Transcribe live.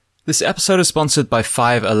This episode is sponsored by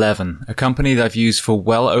 511, a company that I've used for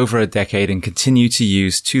well over a decade and continue to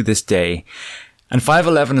use to this day. And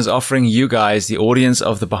 511 is offering you guys, the audience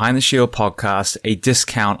of the Behind the Shield podcast, a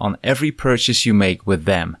discount on every purchase you make with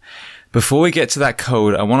them. Before we get to that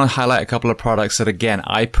code, I want to highlight a couple of products that, again,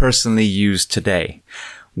 I personally use today.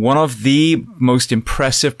 One of the most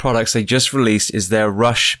impressive products they just released is their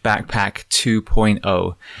Rush Backpack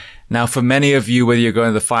 2.0. Now, for many of you, whether you're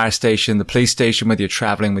going to the fire station, the police station, whether you're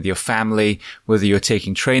traveling with your family, whether you're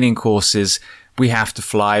taking training courses, we have to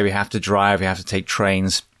fly, we have to drive, we have to take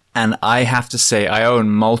trains. And I have to say, I own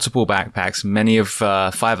multiple backpacks, many of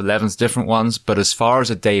 511's different ones, but as far as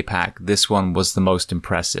a day pack, this one was the most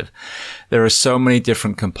impressive. There are so many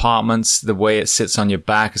different compartments. The way it sits on your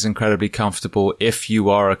back is incredibly comfortable. If you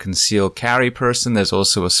are a concealed carry person, there's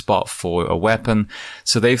also a spot for a weapon.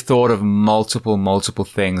 So they've thought of multiple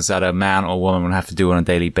things that a man or woman would have to do on a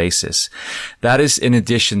daily basis. That is in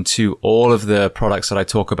addition to all of the products that I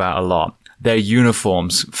talk about a lot. Their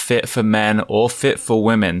uniforms, fit for men or fit for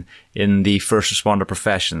women in the first responder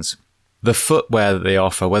professions. The footwear that they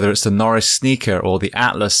offer, whether it's the Norris sneaker or the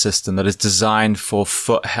Atlas system that is designed for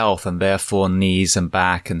foot health and therefore knees and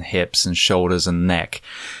back and hips and shoulders and neck.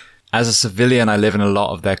 As a civilian, I live in a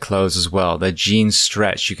lot of their clothes as well. Their jeans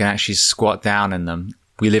stretch. You can actually squat down in them.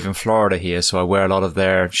 We live in Florida here, so I wear a lot of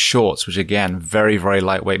their shorts, which again, very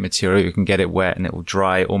lightweight material. You can get it wet and it will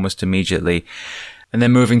dry almost immediately. And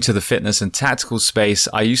then moving to the fitness and tactical space,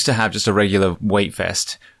 I used to have just a regular weight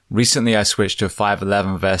vest. Recently, I switched to a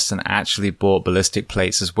 511 vest and actually bought ballistic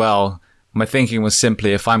plates as well. My thinking was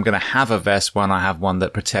simply, if I'm going to have a vest, why not have one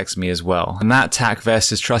that protects me as well? And that TAC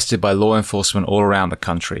vest is trusted by law enforcement all around the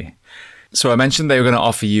country. So I mentioned they were going to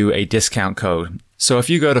offer you a discount code. So if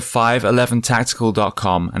you go to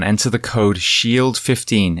 511tactical.com and enter the code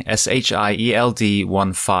SHIELD15,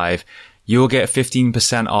 SHIELD15, you will get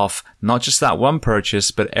 15% off, not just that one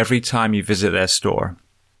purchase, but every time you visit their store.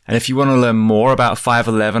 And if you want to learn more about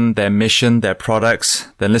 511, their mission, their products,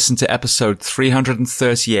 then listen to episode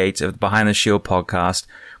 338 of the Behind the Shield podcast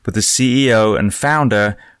with the CEO and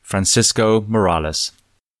founder, Francisco Morales.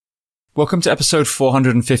 Welcome to episode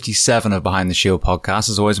 457 of Behind the Shield podcast.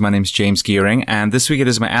 As always, my name is James Gearing, and this week it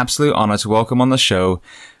is my absolute honor to welcome on the show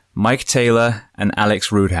Mike Taylor and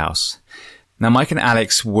Alex Roodhouse. Now, Mike and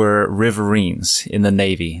Alex were Riverines in the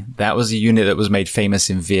Navy. That was a unit that was made famous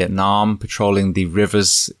in Vietnam, patrolling the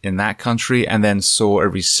rivers in that country, and then saw a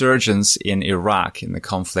resurgence in Iraq in the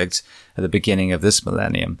conflict at the beginning of this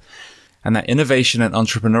millennium. And that innovation and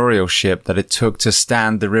entrepreneurship that it took to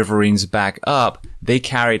stand the Riverines back up, they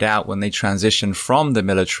carried out when they transitioned from the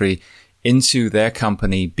military into their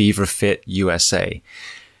company, Beaver Fit USA.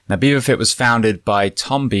 Now, Beaver Fit was founded by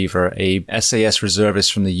Tom Beaver, a SAS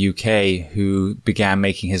reservist from the UK who began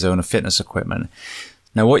making his own fitness equipment.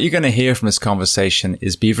 Now, what you're going to hear from this conversation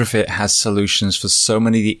is Beaver Fit has solutions for so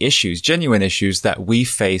many of the issues, genuine issues that we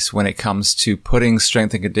face when it comes to putting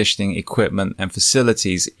strength and conditioning equipment and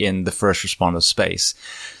facilities in the first responder space.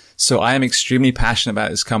 So I am extremely passionate about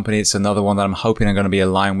this company. It's another one that I'm hoping I'm going to be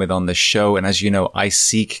aligned with on this show. And as you know, I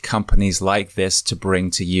seek companies like this to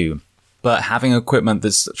bring to you. But having equipment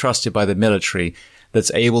that's trusted by the military,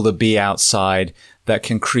 that's able to be outside, that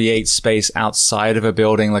can create space outside of a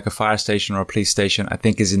building like a fire station or a police station, I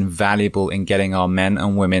think is invaluable in getting our men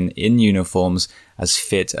and women in uniforms as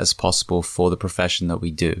fit as possible for the profession that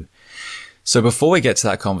we do. So before we get to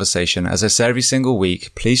that conversation, as I say every single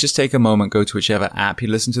week, please just take a moment, go to whichever app you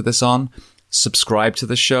listen to this on, subscribe to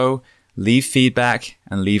the show, leave feedback,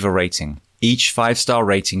 and leave a rating. Each 5-star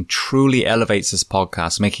rating truly elevates this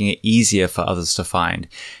podcast, making it easier for others to find.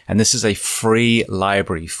 And this is a free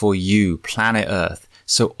library for you, planet Earth.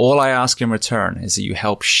 So all I ask in return is that you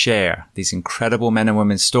help share these incredible men and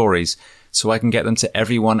women's stories so I can get them to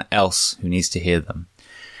everyone else who needs to hear them.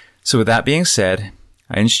 So with that being said,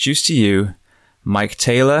 I introduce to you Mike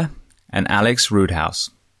Taylor and Alex Roodhouse.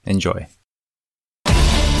 Enjoy.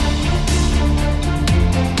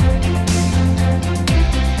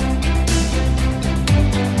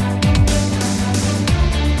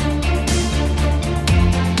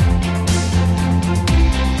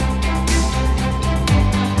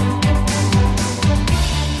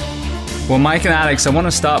 Well, Mike and Alex, I want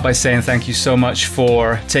to start by saying thank you so much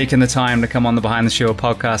for taking the time to come on the Behind the Shield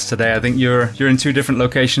podcast today. I think you're in two different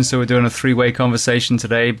locations, so we're doing a three-way conversation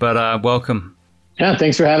today, but welcome. Yeah,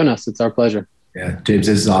 thanks for having us. It's our pleasure. Yeah, James,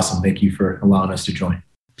 this is awesome. Thank you for allowing us to join.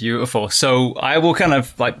 Beautiful. So I will kind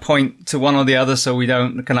of like point to one or the other so we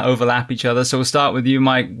don't kind of overlap each other. So we'll start with you,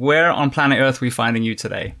 Mike. Where on planet Earth are we finding you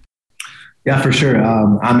today? Yeah, for sure.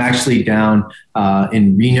 I'm actually down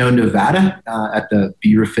in Reno, Nevada, at the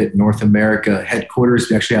BeaverFit North America headquarters.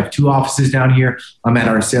 We actually have two offices down here. I'm at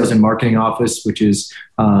our sales and marketing office, which is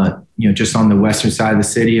just on the western side of the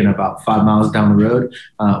city and about 5 miles down the road.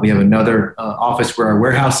 We have another office where our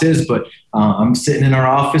warehouse is, but I'm sitting in our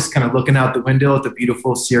office, kind of looking out the window at the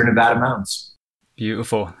beautiful Sierra Nevada mountains.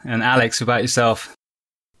 Beautiful. And Alex, about yourself?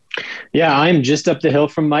 Yeah, I'm just up the hill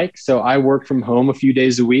from Mike. So I work from home a few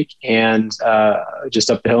days a week and just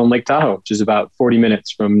up the hill in Lake Tahoe, which is about 40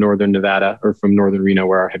 minutes from northern Nevada or from northern Reno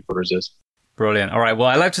where our headquarters is. Brilliant. All right. Well,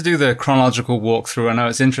 I like to do the chronological walkthrough. I know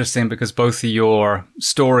it's interesting because both of your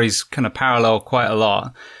stories kind of parallel quite a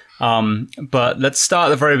lot. But let's start at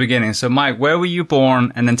the very beginning. So Mike, where were you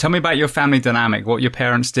born? And then tell me about your family dynamic, what your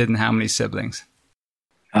parents did and how many siblings.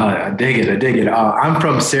 I dig it. I'm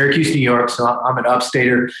from Syracuse, New York, so I'm an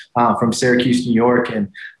upstater from Syracuse, New York, and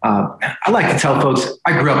I like to tell folks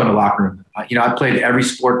I grew up in the locker room. I played every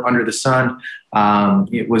sport under the sun.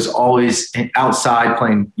 It was always outside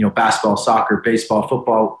playing, basketball, soccer, baseball,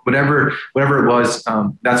 football, whatever it was.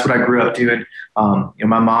 That's what I grew up doing.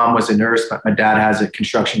 My mom was a nurse. My dad has a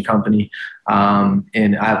construction company,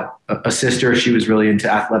 and I have a sister. She was really into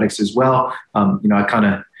athletics as well. I kind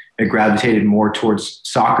of gravitated more towards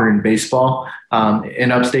soccer and baseball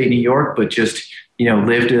in upstate New York, but just,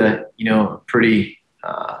 lived a, pretty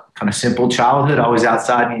kind of simple childhood, always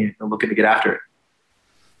outside and looking to get after it.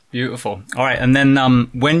 Beautiful. All right. And then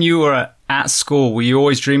when you were at school, were you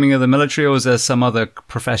always dreaming of the military or was there some other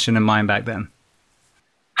profession in mind back then?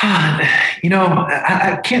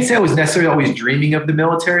 I can't say I was necessarily always dreaming of the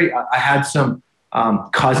military. I had some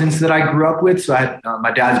cousins that I grew up with. So I had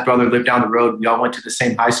my dad's brother lived down the road. We all went to the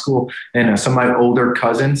same high school, and some of my older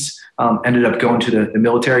cousins ended up going to the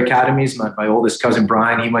military academies. My oldest cousin,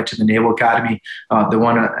 Brian, he went to the Naval Academy. The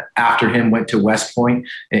one after him went to West Point,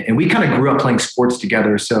 and we kind of grew up playing sports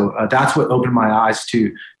together. So that's what opened my eyes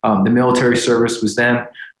to the military service was then.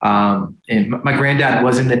 And my granddad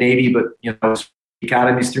was in the Navy, but, I was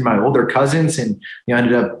academies through my older cousins and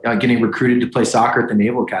ended up getting recruited to play soccer at the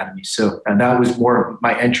Naval Academy. So that was more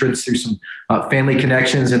my entrance through some family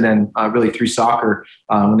connections and then really through soccer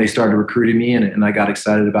when they started recruiting me and I got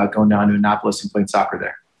excited about going down to Annapolis and playing soccer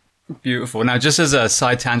there. Beautiful. Now, just as a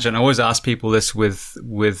side tangent, I always ask people this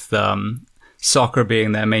with soccer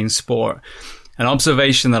being their main sport. An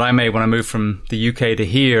observation that I made when I moved from the UK to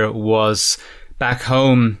here was back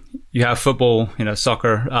home, you have football,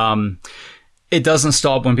 soccer, it doesn't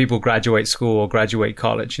stop when people graduate school or graduate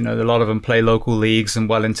college. A lot of them play local leagues and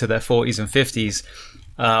well into their 40s and 50s.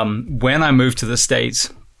 When I moved to the States,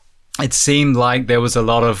 it seemed like there was a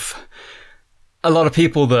lot of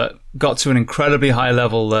people that got to an incredibly high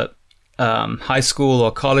level at high school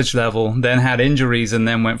or college level, then had injuries and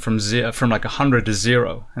then went from like 100 to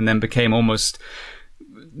 0 and then became almost,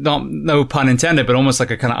 no pun intended, but almost like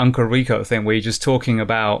a kind of Uncle Rico thing where you're just talking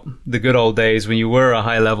about the good old days when you were a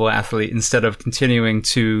high level athlete instead of continuing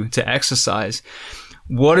to exercise.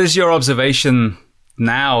 What is your observation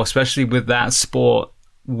now, especially with that sport,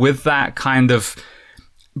 with that kind of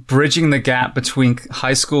bridging the gap between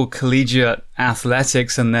high school collegiate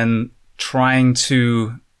athletics and then trying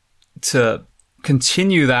to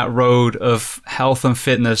continue that road of health and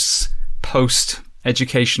fitness post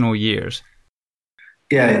educational years?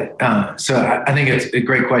 Yeah, so I think it's a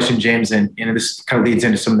great question, James, and this kind of leads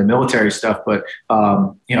into some of the military stuff. But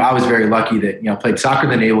I was very lucky that I played soccer in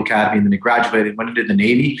the Naval Academy, and then I graduated, went into the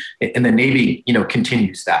Navy, and the Navy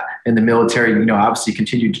continues that. And the military, obviously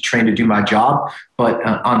continued to train to do my job. But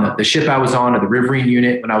on the ship I was on, or the Riverine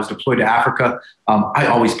unit, when I was deployed to Africa, I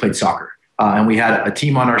always played soccer. And we had a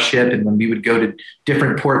team on our ship, and when we would go to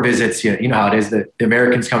different port visits, you know how it is that the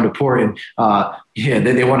Americans come to port and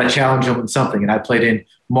they want to challenge them in something. And I played in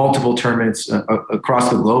multiple tournaments across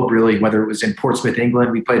the globe, really, whether it was in Portsmouth,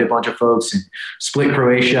 England, we played a bunch of folks, in Split,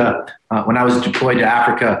 Croatia. When I was deployed to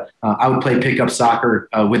Africa, I would play pickup soccer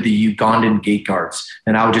with the Ugandan gate guards.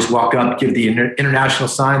 And I would just walk up, give the international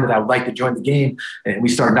sign that I would like to join the game, and we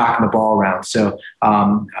start knocking the ball around. So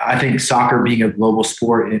I think soccer being a global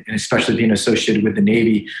sport, and especially being associated with the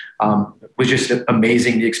Navy, was just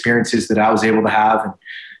amazing, the experiences that I was able to have. And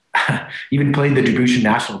even playing the Djibouti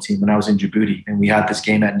national team when I was in Djibouti, and we had this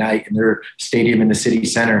game at night in their stadium in the city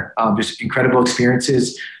center. Just incredible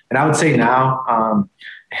experiences. And I would say now,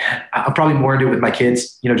 I'm probably more into it with my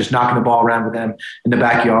kids, just knocking the ball around with them in the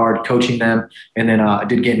backyard, coaching them. And then I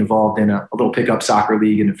did get involved in a little pickup soccer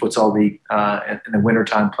league and a futsal league in the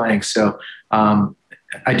wintertime playing. So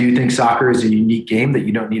I do think soccer is a unique game that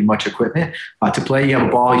you don't need much equipment to play. You have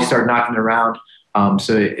a ball, you start knocking it around.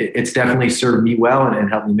 So it's definitely served me well and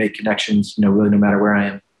helped me make connections, really no matter where I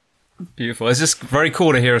am. Beautiful. It's just very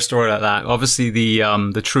cool to hear a story like that. Obviously,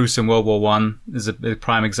 the truce in World War One is a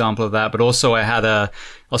prime example of that. But also, I had a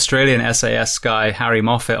Australian SAS guy, Harry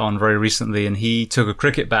Moffat, on very recently, and he took a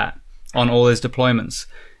cricket bat on all his deployments.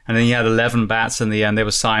 And then he had 11 bats in the end. They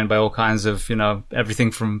were signed by all kinds of,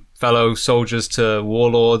 everything from fellow soldiers to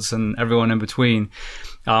warlords and everyone in between.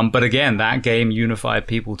 But again, that game unified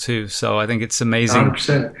people too. So I think it's amazing.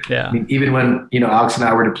 100%. Yeah. I mean, even when, Alex and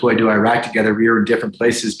I were deployed to Iraq together, we were in different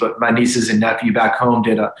places, but my nieces and nephew back home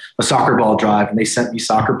did a soccer ball drive, and they sent me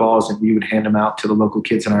soccer balls, and we would hand them out to the local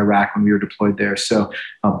kids in Iraq when we were deployed there. So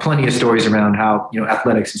plenty of stories around how,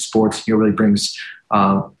 athletics and sports, really brings,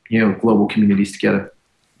 global communities together.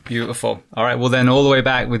 Beautiful. All right. Well, then all the way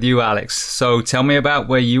back with you, Alex. So tell me about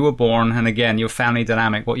where you were born, and again, your family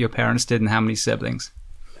dynamic, what your parents did and how many siblings.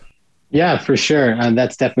 Yeah, for sure.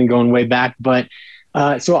 That's definitely going way back. But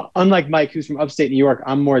so unlike Mike, who's from upstate New York,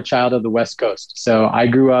 I'm more a child of the West Coast. So I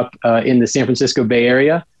grew up in the San Francisco Bay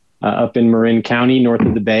Area, up in Marin County, north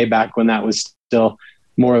of the Bay, back when that was still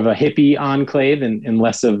more of a hippie enclave and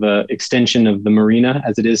less of an extension of the marina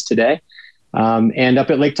as it is today. And up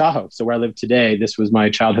at Lake Tahoe. So where I live today, this was my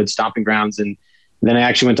childhood stomping grounds. And then I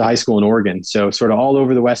actually went to high school in Oregon. So sort of all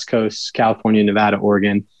over the West Coast, California, Nevada,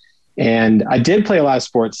 Oregon. And I did play a lot of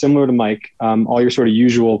sports similar to Mike, all your sort of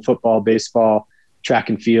usual football, baseball, track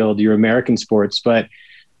and field, your American sports. But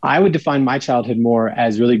I would define my childhood more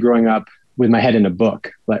as really growing up with my head in a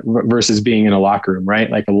book versus being in a locker room, right?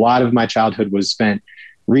 Like a lot of my childhood was spent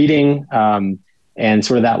reading and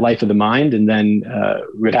sort of that life of the mind. And then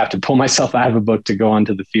would have to pull myself out of a book to go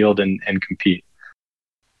onto the field and compete.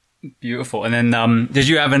 Beautiful. And then did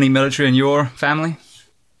you have any military in your family?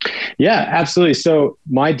 Yeah, absolutely. So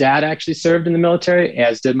my dad actually served in the military,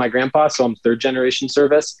 as did my grandpa. So I'm third generation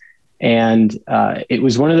service. And it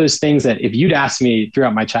was one of those things that if you'd asked me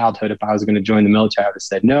throughout my childhood if I was going to join the military, I would have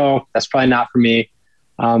said, no, that's probably not for me.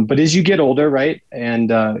 But as you get older, right, and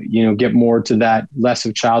get more to that less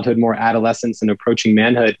of childhood, more adolescence and approaching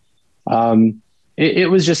manhood, it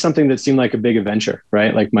was just something that seemed like a big adventure,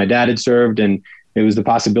 right? Like my dad had served, and it was the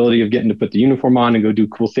possibility of getting to put the uniform on and go do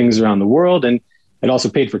cool things around the world. And it also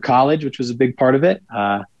paid for college, which was a big part of it.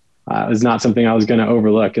 It was not something I was going to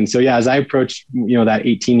overlook. And so, yeah, as I approached, that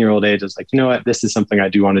 18-year-old age, I was like, you know what, this is something I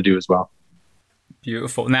do want to do as well.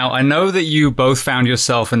 Beautiful. Now, I know that you both found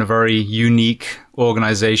yourself in a very unique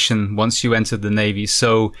organization once you entered the Navy.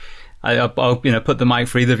 So I'll put the mic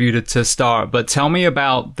for either of you to start. But tell me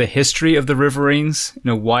about the history of the Riverines,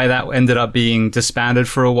 why that ended up being disbanded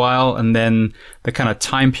for a while, and then the kind of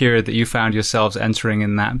time period that you found yourselves entering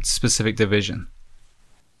in that specific division.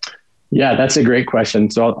 Yeah, that's a great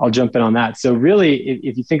question. So I'll jump in on that. So really,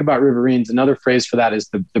 if you think about Riverines, another phrase for that is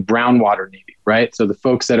the brown water Navy, right? So the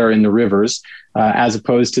folks that are in the rivers, as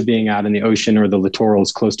opposed to being out in the ocean or the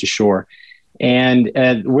littorals close to shore. And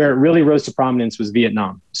where it really rose to prominence was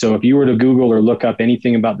Vietnam. So if you were to Google or look up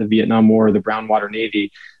anything about the Vietnam War or the brown water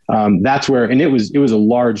Navy, that's where, and it was a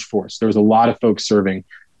large force. There was a lot of folks serving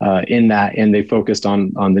in that, and they focused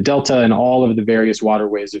on the Delta and all of the various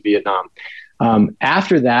waterways of Vietnam.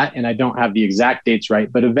 After that, and I don't have the exact dates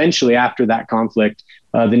right, but eventually after that conflict,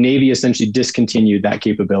 the Navy essentially discontinued that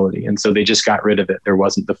capability. And so they just got rid of it. There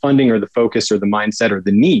wasn't the funding or the focus or the mindset or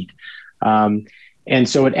the need. And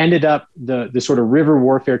so it ended up, the sort of river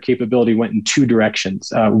warfare capability went in two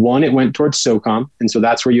directions. One, it went towards SOCOM. And so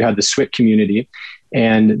that's where you had the SWIT community.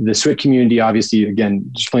 And the SWIT community, obviously, again,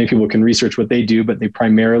 just plenty of people can research what they do, but they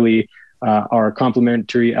primarily are a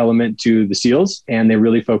complementary element to the SEALs, and they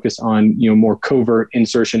really focus on more covert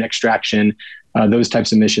insertion, extraction, those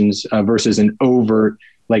types of missions versus an overt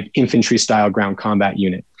like infantry style ground combat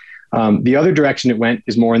unit. The other direction it went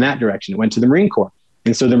is more in that direction. It went to the Marine Corps.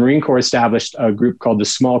 And so the Marine Corps established a group called the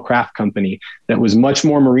Small Craft Company that was much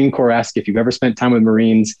more Marine Corps-esque. If you've ever spent time with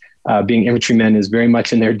Marines, being infantrymen is very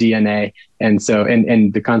much in their DNA. And so,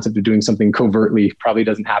 and the concept of doing something covertly probably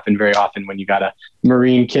doesn't happen very often when you got a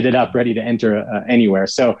Marine kitted up, ready to enter anywhere.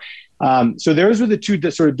 So those were the two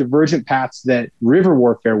sort of divergent paths that river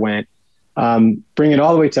warfare went. Bring it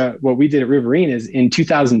all the way to what we did at Riverine is in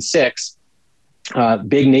 2006,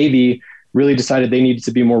 Big Navy really decided they needed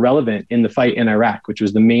to be more relevant in the fight in Iraq, which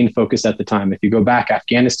was the main focus at the time. If you go back,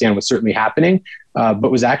 Afghanistan was certainly happening, but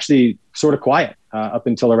was actually sort of quiet up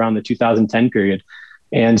until around the 2010 period.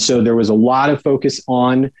 And so there was a lot of focus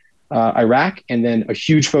on Iraq, and then a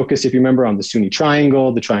huge focus, if you remember, on the Sunni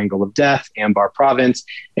Triangle, the Triangle of Death, Anbar Province.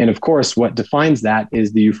 And of course, what defines that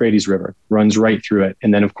is the Euphrates River, runs right through it.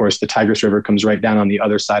 And then, of course, the Tigris River comes right down on the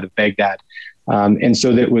other side of Baghdad. And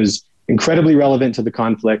so that was incredibly relevant to the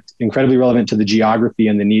conflict, incredibly relevant to the geography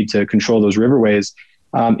and the need to control those riverways.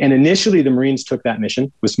 And initially, the Marines took that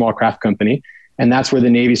mission with Small Craft Company. And that's where the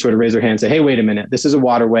Navy sort of raised their hand and say, hey, wait a minute, this is a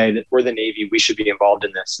waterway that we're the Navy, we should be involved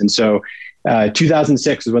in this. And so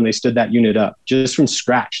 2006 is when they stood that unit up just from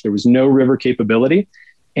scratch. There was no river capability.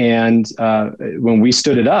 And when we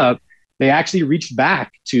stood it up, they actually reached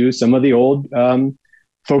back to some of the old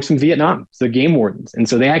folks from Vietnam, the game wardens. And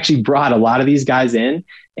so they actually brought a lot of these guys in,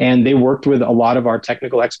 and they worked with a lot of our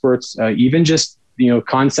technical experts, even just,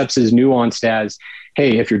 concepts as nuanced as,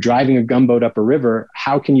 hey, if you're driving a gunboat up a river,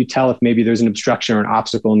 how can you tell if maybe there's an obstruction or an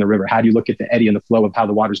obstacle in the river? How do you look at the eddy and the flow of how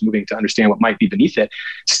the water's moving to understand what might be beneath it?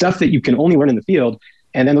 Stuff that you can only learn in the field.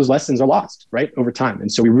 And then those lessons are lost, right, over time.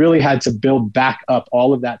 And so we really had to build back up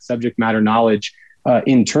all of that subject matter knowledge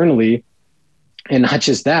internally. And not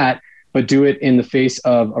just that, but do it in the face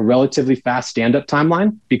of a relatively fast stand-up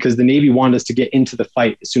timeline, because the Navy wanted us to get into the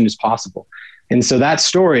fight as soon as possible. And so that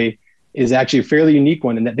story is actually a fairly unique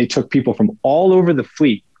one in that they took people from all over the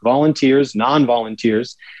fleet, volunteers,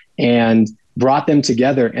 non-volunteers, and brought them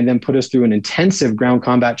together and then put us through an intensive ground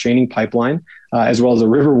combat training pipeline, as well as a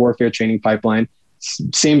river warfare training pipeline.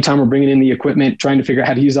 Same time, we're bringing in the equipment, trying to figure out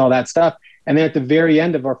how to use all that stuff. And then at the very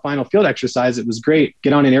end of our final field exercise, it was great.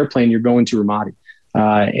 Get on an airplane, you're going to Ramadi.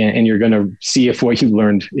 And you're going to see if what you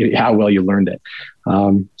learned, how well you learned it.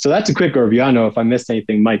 So that's a quick overview. I don't know if I missed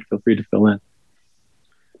anything, Mike, feel free to fill in.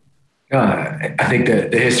 I think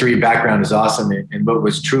the history background is awesome. And what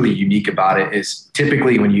was truly unique about it is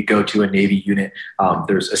typically when you go to a Navy unit,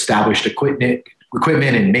 there's established equipment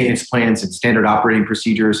and maintenance plans and standard operating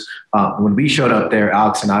procedures. When we showed up there,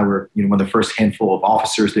 Alex and I were one of the first handful of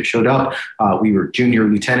officers that showed up. We were junior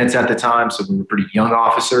lieutenants at the time, so we were pretty young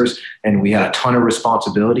officers, and we had a ton of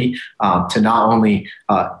responsibility to not only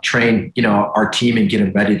train our team and get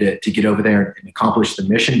them ready to get over there and accomplish the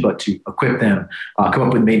mission, but to equip them, come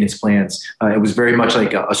up with maintenance plans. It was very much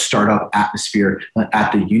like a startup atmosphere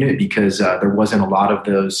at the unit, because there wasn't a lot of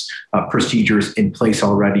those procedures in place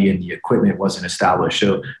already, and the equipment wasn't established.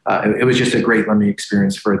 So it was just a great learning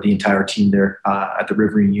experience for the entire team there at the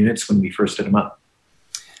Riverine units when we first stood them up.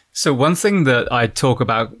 So one thing that I talk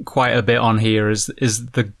about quite a bit on here is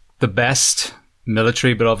the best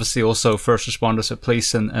military, but obviously also first responders, so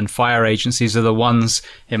police and fire agencies are the ones,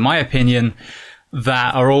 in my opinion,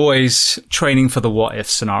 that are always training for the what if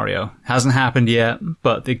scenario. Hasn't happened yet,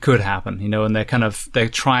 but it could happen, and they're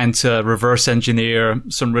trying to reverse engineer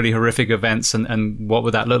some really horrific events and what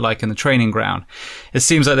would that look like in the training ground. It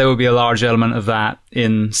seems like there would be a large element of that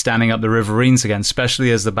in standing up the Riverines again,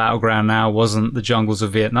 especially as the battleground now wasn't the jungles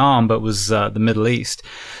of Vietnam, but was the Middle East.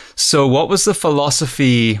 So what was the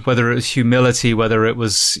philosophy, whether it was humility, whether it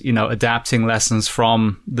was, adapting lessons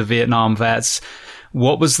from the Vietnam vets?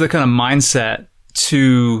 What was the kind of mindset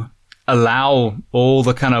to allow all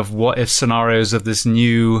the kind of what if scenarios of this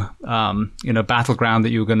new, battleground that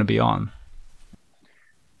you were going to be on?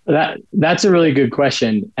 That's a really good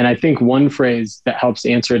question. And I think one phrase that helps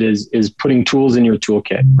answer it is putting tools in your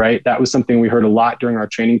toolkit, right? That was something we heard a lot during our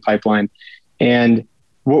training pipeline. And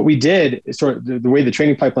what we did, sort of the way the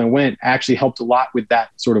training pipeline went, actually helped a lot with that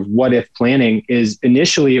sort of what if planning. Is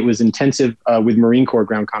initially it was intensive with Marine Corps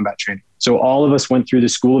ground combat training. So all of us went through the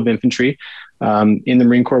School of Infantry in the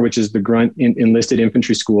Marine Corps, which is the grunt enlisted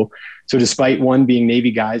infantry school. So despite one being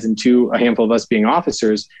Navy guys and two, a handful of us being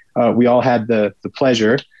officers, we all had the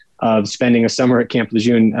pleasure of spending a summer at Camp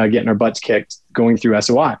Lejeune, getting our butts kicked, going through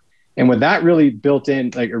SOI. And what that really built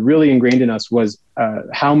in, really ingrained in us, was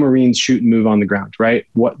how Marines shoot and move on the ground, right?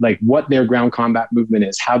 What their ground combat movement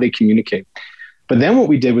is, how they communicate. But then what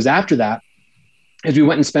we did was, after that, is we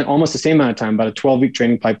went and spent almost the same amount of time, about a 12-week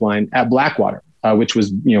training pipeline at Blackwater, which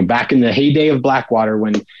was, back in the heyday of Blackwater,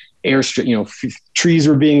 when airstrip, trees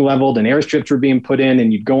were being leveled and airstrips were being put in,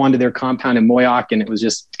 and you'd go onto their compound in Moyoc, and it was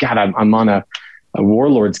just, God, I'm on a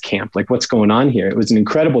warlord's camp. Like, what's going on here? It was an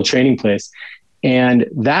incredible training place. And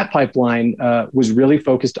that pipeline was really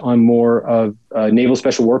focused on more of naval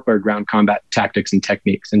special warfare ground combat tactics and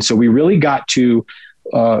techniques. And so we really got to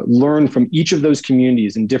learn from each of those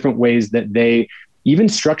communities in different ways that they even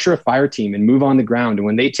structure a fire team and move on the ground. And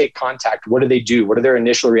when they take contact, what do they do? What are their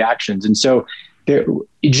initial reactions? And so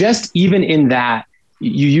just even in that,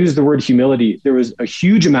 you use the word humility. There was a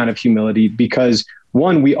huge amount of humility because,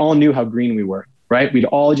 one, we all knew how green we were, right? We'd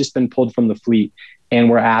all just been pulled from the fleet, and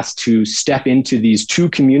were asked to step into these two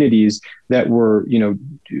communities that were,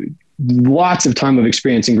 lots of time of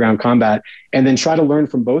experience in ground combat, and then try to learn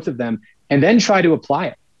from both of them, and then try to apply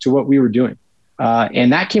it to what we were doing.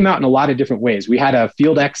 And that came out in a lot of different ways. We had a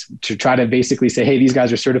field X to try to basically say, hey, these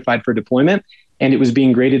guys are certified for deployment, and it was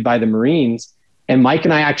being graded by the Marines. And Mike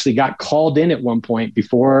and I actually got called in at one point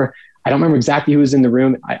before I don't remember exactly who was in the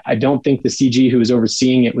room. I don't think the CG who was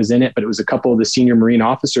overseeing it was in it, but it was a couple of the senior Marine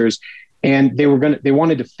officers. And they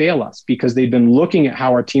wanted to fail us because they'd been looking at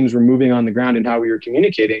how our teams were moving on the ground and how we were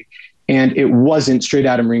communicating. And it wasn't straight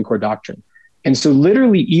out of Marine Corps doctrine. And so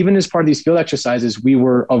literally, even as part of these field exercises, we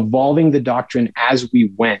were evolving the doctrine as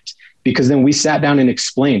we went, because then we sat down and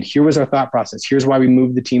explained, here was our thought process. Here's why we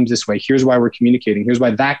moved the teams this way. Here's why we're communicating. Here's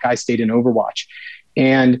why that guy stayed in Overwatch.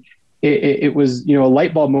 And it was, a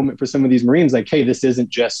light bulb moment for some of these Marines, like, hey, this isn't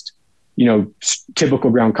just,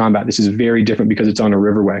 typical ground combat. This is very different because it's on a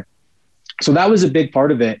riverway. So that was a big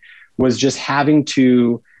part of it, was just having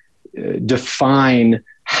to define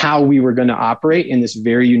how we were going to operate in this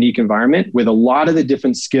very unique environment with a lot of the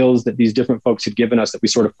different skills that these different folks had given us that we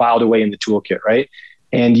sort of filed away in the toolkit, right?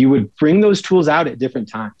 And you would bring those tools out at different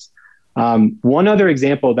times. One other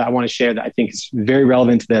example that I want to share that I think is very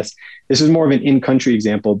relevant to this is more of an in-country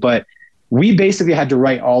example, but we basically had to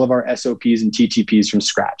write all of our SOPs and TTPs from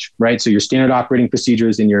scratch, right? So your standard operating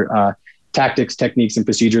procedures and your tactics, techniques, and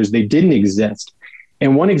procedures, they didn't exist.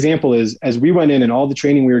 And one example is, as we went in and all the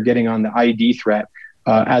training we were getting on the IED threat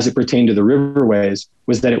as it pertained to the riverways,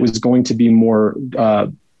 was that it was going to be more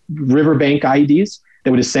riverbank IEDs that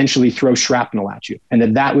would essentially throw shrapnel at you.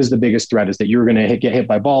 And that was the biggest threat, is that you were going to get hit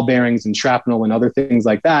by ball bearings and shrapnel and other things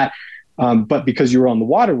like that. But because you were on the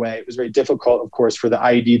waterway, it was very difficult, of course, for the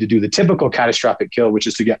IED to do the typical catastrophic kill, which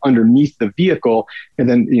is to get underneath the vehicle and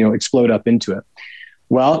then, explode up into it.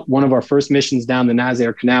 Well, one of our first missions down the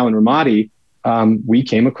Nazaire Canal in Ramadi, we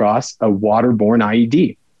came across a waterborne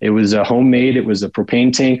IED. It was a homemade, it was a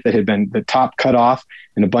propane tank that had been the top cut off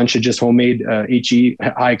and a bunch of just homemade HE,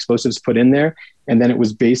 high explosives, put in there. And then it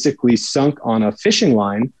was basically sunk on a fishing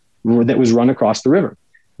line that was run across the river,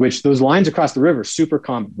 which those lines across the river, super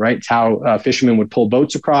common, right? It's how fishermen would pull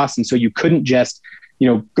boats across. And so you couldn't just,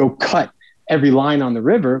 go cut every line on the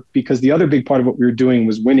river, because the other big part of what we were doing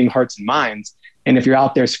was winning hearts and minds. And if you're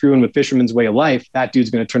out there screwing with fishermen's way of life, that dude's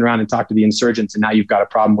going to turn around and talk to the insurgents. And now you've got a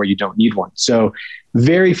problem where you don't need one. So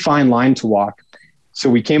very fine line to walk. So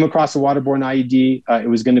we came across a waterborne IED. It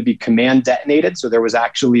was going to be command detonated. So there was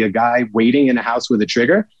actually a guy waiting in a house with a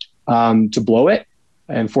trigger to blow it.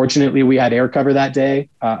 And fortunately, we had air cover that day.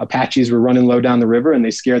 Apaches were running low down the river and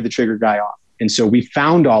they scared the trigger guy off. And so we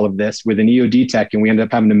found all of this with an EOD tech, and we ended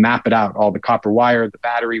up having to map it out, all the copper wire, the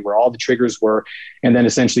battery, where all the triggers were, and then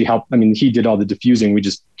essentially help. I mean, he did all the diffusing. We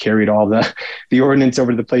just carried all the ordnance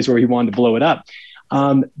over to the place where he wanted to blow it up.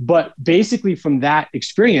 But basically from that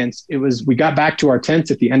experience, we got back to our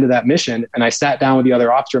tents at the end of that mission, and I sat down with the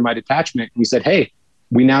other officer in my detachment, and we said, hey,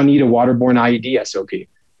 we now need a waterborne IED SOP.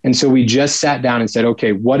 And so we just sat down and said,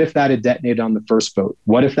 okay, what if that had detonated on the first boat?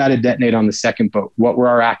 What if that had detonated on the second boat? What were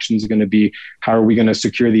our actions going to be? How are we going to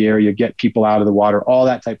secure the area, get people out of the water, all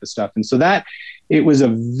that type of stuff. And so it was a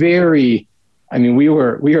very, we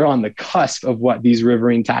were on the cusp of what these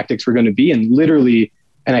riverine tactics were going to be. And literally,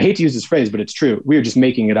 and I hate to use this phrase, but it's true, we were just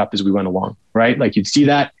making it up as we went along, right? Like you'd see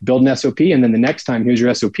that, build an SOP, and then the next time, here's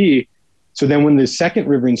your SOP. So then when the second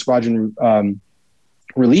riverine squadron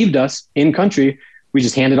relieved us in country, we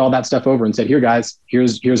just handed all that stuff over and said, here, guys,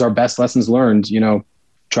 here's our best lessons learned,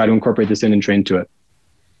 try to incorporate this in and train to it.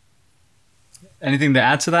 Anything to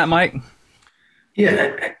add to that, Mike?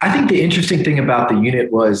 Yeah, I think the interesting thing about the unit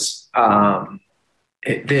was that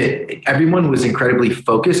everyone was incredibly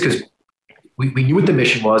focused, because we knew what the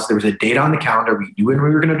mission was. There was a date on the calendar. We knew when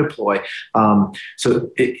we were going to deploy.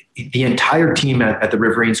 So the entire team at the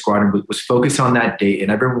Riverine Squadron was focused on that date,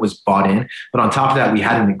 and everyone was bought in. But on top of that, we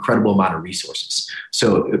had an incredible amount of resources.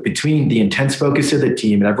 So between the intense focus of the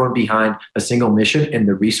team and everyone behind a single mission and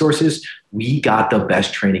the resources, we got the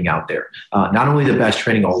best training out there. Not only the best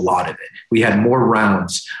training, a lot of it. We had more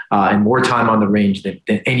rounds and more time on the range than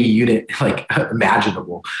any unit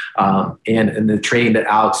imaginable. And the training that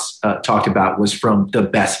Alex talked about was from the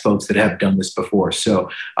best folks that have done this before. So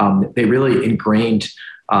they really ingrained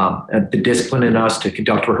the discipline in us to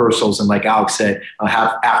conduct rehearsals, and like Alex said,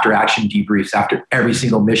 have after action debriefs after every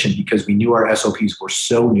single mission, because we knew our SOPs were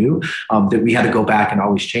so new that we had to go back and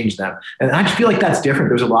always change them. And I just feel like that's different.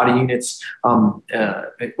 There's a lot of units,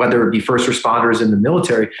 whether it be first responders in the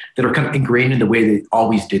military, that are kind of ingrained in the way they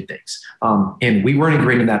always did things. And we weren't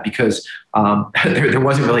ingrained in that because there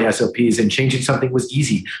wasn't really SOPs, and changing something was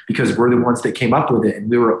easy because we're the ones that came up with it, and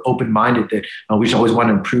we were open-minded that we just always want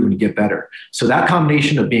to improve and get better. So that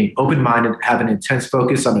combination of being open-minded, have an intense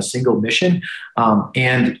focus on a single mission,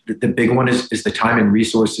 and the big one is the time and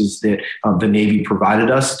resources that the Navy provided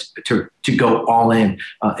us to go all in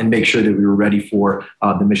and make sure that we were ready for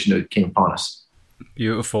the mission that came upon us.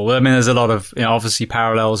 Beautiful. I mean, there's a lot of, obviously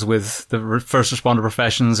parallels with the first responder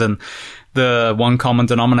professions, and the one common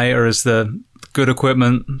denominator is the good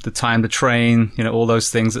equipment, the time to train, all those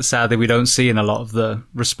things that sadly we don't see in a lot of the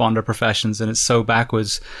responder professions, and it's so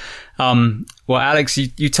backwards. Well, Alex,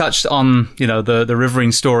 you touched on, the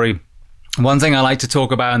riverine story. One thing I like to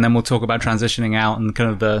talk about, and then we'll talk about transitioning out and kind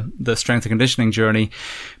of the strength and conditioning journey.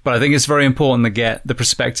 But I think it's very important to get the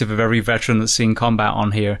perspective of every veteran that's seen combat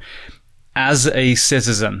on here. As a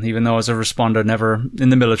citizen, even though as a responder, never in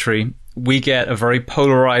the military, we get a very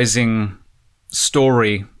polarizing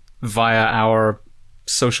story via our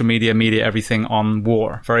social media, everything on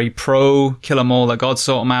war. Very pro, kill them all, let God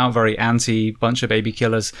sort them out. Very anti, bunch of baby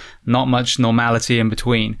killers. Not much normality in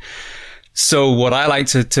between. So what I like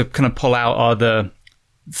to kind of pull out are the,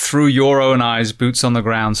 through your own eyes, boots on the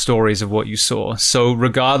ground stories of what you saw. So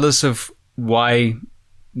regardless of why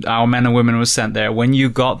our men and women were sent there, when you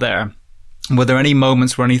got there, were there any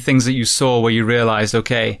moments or any things that you saw where you realized,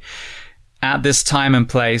 okay, at this time and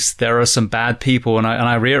place, there are some bad people, and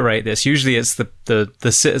I reiterate this. Usually, it's the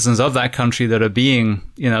citizens of that country that are being,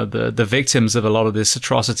 the victims of a lot of this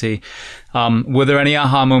atrocity. Were there any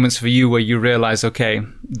aha moments for you where you realize, okay,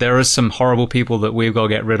 there are some horrible people that we've got to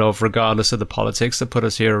get rid of, regardless of the politics that put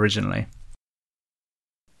us here originally?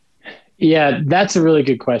 Yeah, that's a really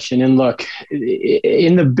good question. And look,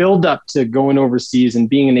 in the build up to going overseas and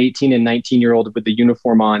being an 18 and 19-year-old with the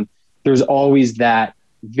uniform on, there's always that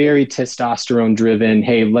very testosterone driven,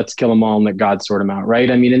 hey, let's kill them all and let God sort them out.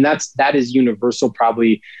 Right. I mean, and that is universal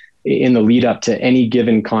probably in the lead up to any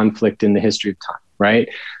given conflict in the history of time. Right.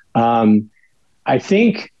 I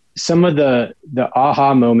think some of the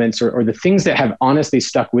aha moments or the things that have honestly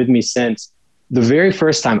stuck with me since the very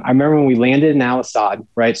first time, I remember when we landed in Al Asad,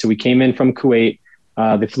 right? So we came in from Kuwait,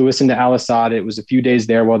 they flew us into Al Asad. It was a few days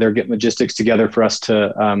there while they're getting logistics together for us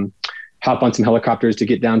to hop on some helicopters to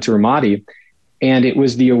get down to Ramadi. And it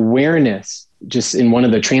was the awareness, just in one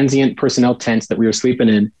of the transient personnel tents that we were sleeping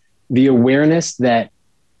in, the awareness that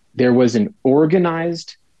there was an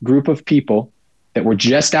organized group of people that were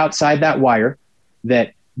just outside that wire,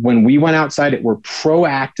 that when we went outside it, were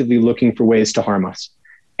proactively looking for ways to harm us.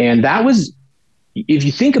 And that was, if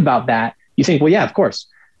you think about that, you think, well, yeah, of course.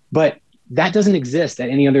 But that doesn't exist at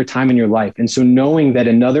any other time in your life. And so knowing that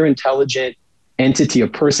another intelligent entity, a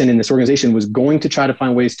person in this organization was going to try to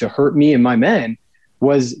find ways to hurt me and my men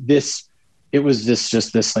was this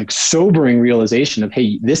like sobering realization of,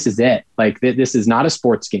 hey, this is it. Like this is not a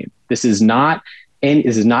sports game. This is not an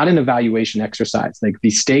evaluation exercise. Like the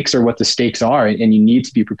stakes are what the stakes are, and you need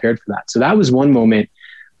to be prepared for that. So that was one moment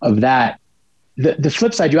of that. The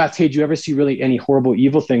flip side, you asked, hey, do you ever see really any horrible,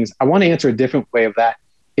 evil things? I want to answer a different way of that.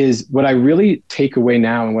 Is what I really take away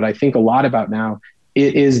now and what I think a lot about now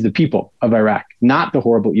is the people of Iraq, not the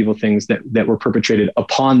horrible, evil things that were perpetrated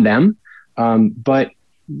upon them, but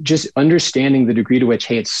just understanding the degree to which,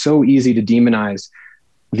 hey, it's so easy to demonize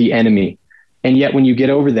the enemy. And yet when you get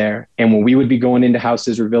over there, and when we would be going into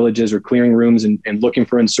houses or villages or clearing rooms and looking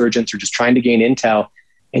for insurgents or just trying to gain intel,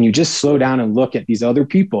 and you just slow down and look at these other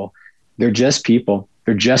people, they're just people.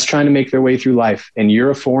 They're just trying to make their way through life. And you're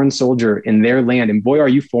a foreign soldier in their land. And boy, are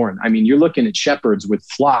you foreign. I mean, you're looking at shepherds with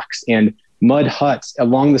flocks and mud huts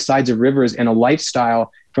along the sides of rivers and a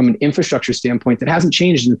lifestyle from an infrastructure standpoint that hasn't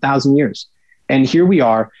changed in 1,000 years. And here we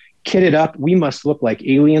are, kitted up. We must look like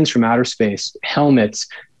aliens from outer space, helmets,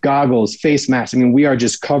 goggles, face masks. I mean, we are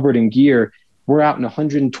just covered in gear. We're out in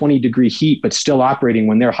 120-degree heat, but still operating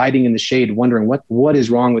when they're hiding in the shade, wondering what is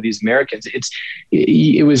wrong with these Americans.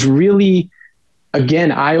 It was really,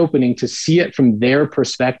 again, eye-opening to see it from their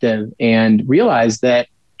perspective and realize that,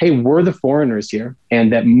 hey, we're the foreigners here,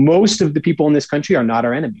 and that most of the people in this country are not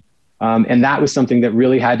our enemy. And that was something that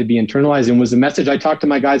really had to be internalized, and was a message I talked to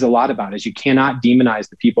my guys a lot about, is you cannot demonize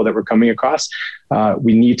the people that we're coming across.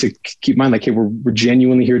 We need to keep in mind, like, hey, we're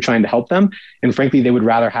genuinely here trying to help them. And frankly, they would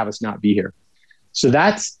rather have us not be here. So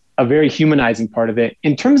that's a very humanizing part of it.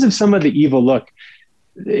 In terms of some of the evil, look,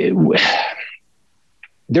 there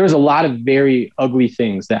was a lot of very ugly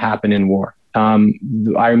things that happen in war.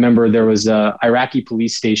 I remember there was a Iraqi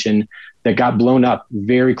police station that got blown up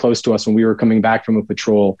very close to us when we were coming back from a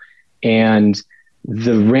patrol. And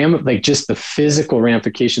just the physical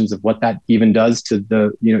ramifications of what that even does to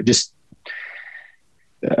the,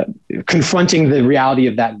 confronting the reality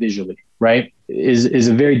of that visually, right, is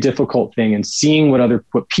a very difficult thing. And seeing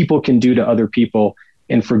what people can do to other people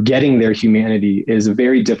and forgetting their humanity is a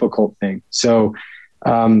very difficult thing. So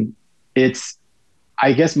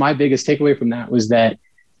I guess my biggest takeaway from that was that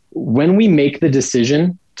when we make the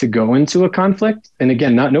decision to go into a conflict, and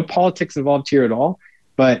again, no politics involved here at all,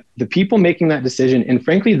 But the people making that decision, and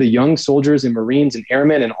frankly, the young soldiers and Marines and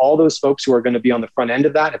airmen and all those folks who are going to be on the front end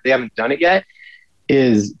of that, if they haven't done it yet,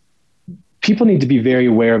 is people need to be very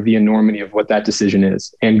aware of the enormity of what that decision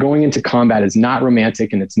is. And going into combat is not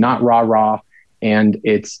romantic, and it's not rah-rah, and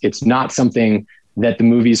it's not something that the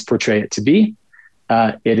movies portray it to be.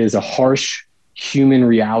 It is a harsh human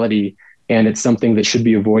reality, and it's something that should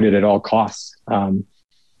be avoided at all costs.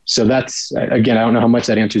 So that's, again, I don't know how much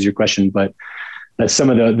that answers your question, but that's some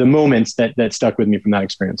of the moments that stuck with me from that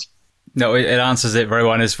experience. No, it answers it very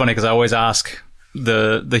well. And it's funny because I always ask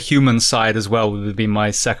the human side as well would be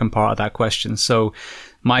my second part of that question. So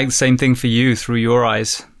Mike, same thing for you through your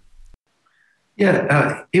eyes.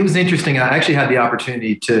 Yeah, it was interesting. I actually had the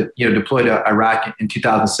opportunity to, deploy to Iraq in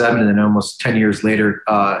 2007, and then almost 10 years later,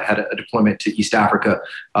 had a deployment to East Africa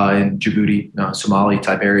in Djibouti, Somali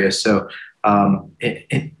type areas. So,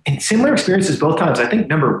 in similar experiences both times. I think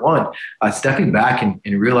number one, stepping back and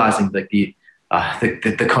realizing like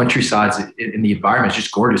the countrysides in the environment is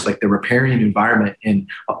just gorgeous. Like the riparian environment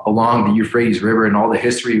along the Euphrates River and all the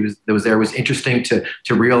history that was there was interesting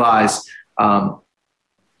to realize.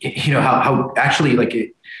 How actually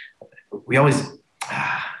we always,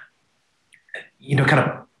 kind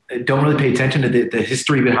of don't really pay attention to the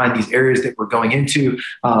history behind these areas that we're going into,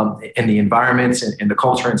 and the environments and the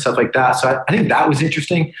culture and stuff like that. So I think that was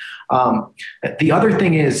interesting. The other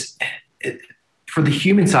thing is for the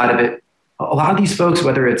human side of it, a lot of these folks,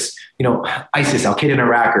 whether it's, ISIS, Al-Qaeda in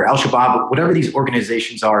Iraq, or Al-Shabaab, whatever these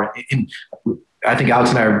organizations are, I think Alex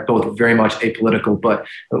and I are both very much apolitical, but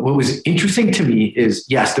what was interesting to me is,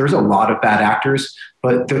 yes, there's a lot of bad actors,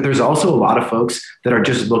 but there's also a lot of folks that are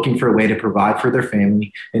just looking for a way to provide for their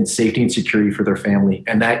family and safety and security for their family.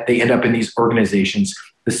 And that they end up in these organizations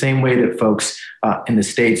the same way that folks in the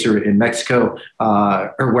States or in Mexico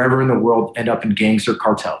or wherever in the world end up in gangs or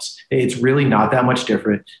cartels. It's really not that much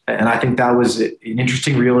different. And I think that was an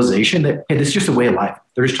interesting realization that, hey, this is just a way of life.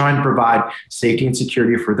 They're just trying to provide safety and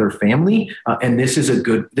security for their family. And this is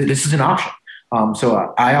an option.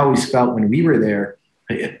 So I always felt when we were there,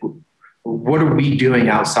 what are we doing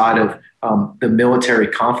outside of the military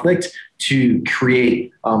conflict to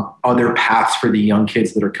create other paths for the young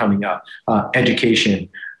kids that are coming up, education,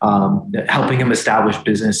 helping them establish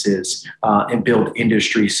businesses and build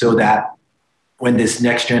industry so that when this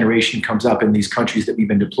next generation comes up in these countries that we've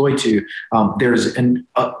been deployed to, there's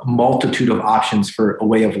a multitude of options for a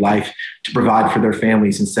way of life to provide for their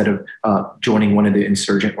families instead of joining one of the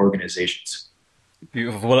insurgent organizations.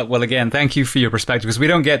 Beautiful. Well, again, thank you for your perspective, because we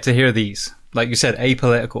don't get to hear these. Like you said,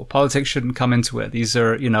 apolitical. Politics shouldn't come into it. These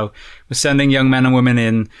are, we're sending young men and women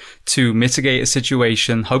in to mitigate a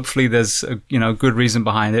situation. Hopefully there's a, good reason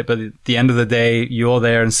behind it. But at the end of the day, you're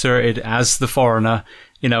there inserted as the foreigner,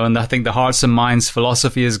 and I think the hearts and minds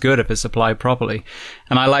philosophy is good if it's applied properly.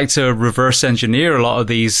 And I like to reverse engineer a lot of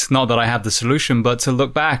these, not that I have the solution, but to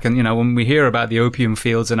look back and, when we hear about the opium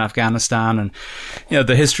fields in Afghanistan and,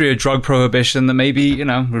 the history of drug prohibition, that maybe,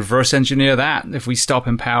 reverse engineer that. If we stop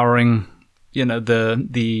empowering,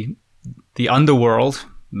 the underworld,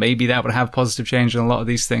 maybe that would have positive change in a lot of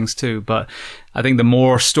these things too. But I think the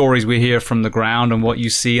more stories we hear from the ground and what you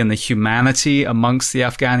see and the humanity amongst the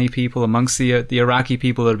Afghani people, amongst the Iraqi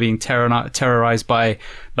people that are being terrorized by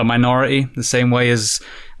the minority, the same way as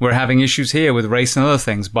we're having issues here with race and other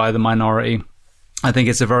things by the minority, I think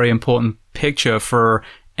it's a very important picture for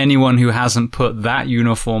anyone who hasn't put that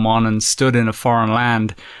uniform on and stood in a foreign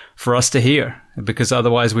land for us to hear, because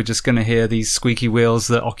otherwise we're just going to hear these squeaky wheels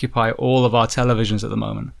that occupy all of our televisions at the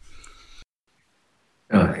moment.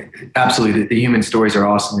 Absolutely. The human stories are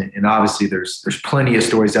awesome. And obviously there's plenty of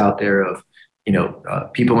stories out there of,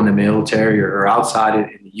 people in the military or outside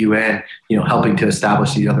in the UN, helping to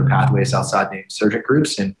establish these other pathways outside the insurgent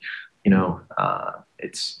groups. And,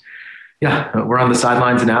 we're on the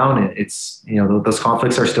sidelines now, and it's, those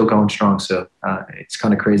conflicts are still going strong. So it's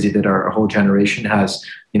kind of crazy that our whole generation has,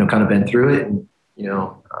 kind of been through it. And,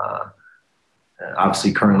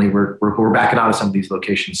 obviously currently we're backing out of some of these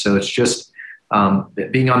locations. So it's just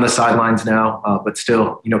being on the sidelines now, but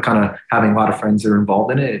still, kind of having a lot of friends that are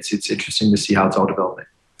involved in it. It's interesting to see how it's all developing.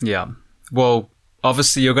 Yeah. Well,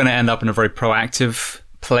 obviously you're going to end up in a very proactive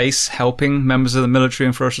place, helping members of the military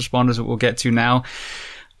and first responders that we'll get to now.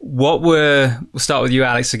 We'll start with you,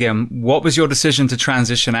 Alex, again. What was your decision to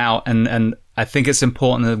transition out? And I think it's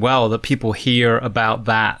important as well that people hear about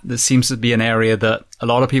that. There seems to be an area that a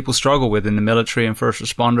lot of people struggle with in the military and first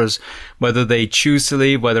responders, whether they choose to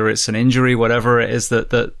leave, whether it's an injury, whatever it is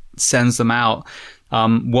that sends them out.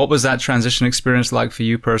 What was that transition experience like for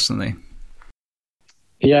you personally?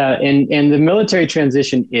 Yeah, and the military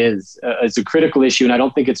transition is a critical issue, and I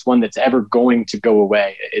don't think it's one that's ever going to go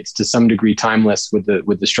away. It's to some degree timeless with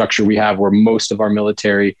the structure we have, where most of our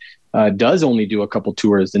military does only do a couple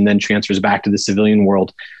tours and then transfers back to the civilian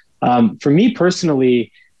world. For me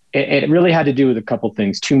personally, it really had to do with a couple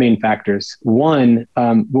things, two main factors. One,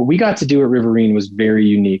 what we got to do at Riverine was very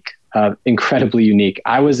unique, incredibly unique.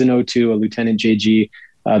 I was an O2, a lieutenant JG.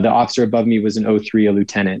 The officer above me was an O3, a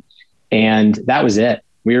lieutenant. And that was it.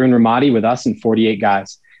 We were in Ramadi with us and 48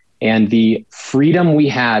 guys. And the freedom we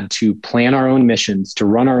had to plan our own missions, to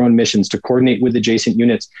run our own missions, to coordinate with adjacent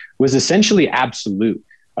units was essentially absolute.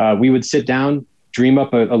 We would sit down, dream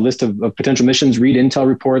up a list of potential missions, read intel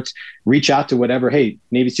reports, reach out to whatever. Hey,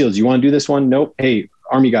 Navy SEALs, you want to do this one? Nope. Hey,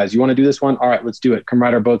 Army guys, you want to do this one? All right, let's do it. Come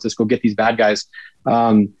ride our boats. Let's go get these bad guys.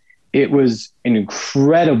 It was an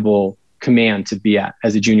incredible command to be at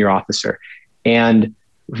as a junior officer. And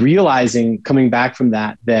realizing coming back from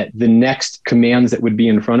that the next commands that would be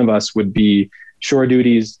in front of us would be shore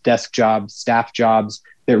duties, desk jobs, staff jobs,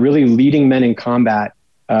 that really leading men in combat,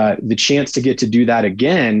 the chance to get to do that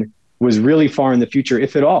again was really far in the future,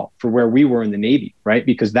 if at all, for where we were in the Navy, right?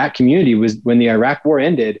 Because that community was, when the Iraq War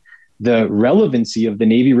ended, the relevancy of the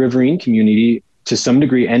Navy Riverine community to some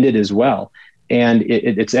degree ended as well. And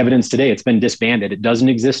it's evidence today. It's been disbanded. It doesn't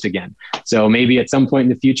exist again. So maybe at some point in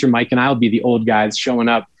the future, Mike and I will be the old guys showing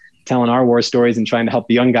up, telling our war stories and trying to help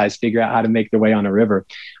the young guys figure out how to make their way on a river.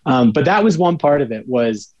 But that was one part of it.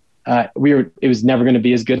 Was it was never going to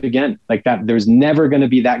be as good again. Like that, there was never going to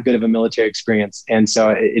be that good of a military experience. And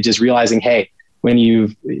so it just realizing, hey, when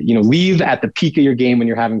you leave at the peak of your game when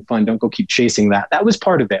you're having fun, don't go keep chasing that. That was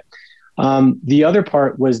part of it. The other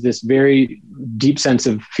part was this very deep sense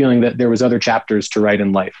of feeling that there was other chapters to write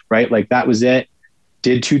in life, right? Like that was it.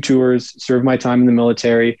 Did 2 tours, served my time in the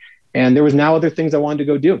military, and there was now other things I wanted to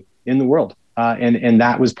go do in the world. And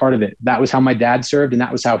that was part of it. That was how my dad served, and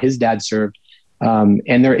that was how his dad served.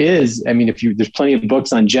 And there's plenty of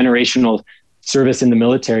books on generational service in the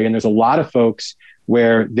military, and there's a lot of folks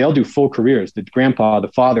where they'll do full careers. The grandpa,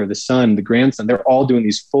 the father, the son, the grandson, they're all doing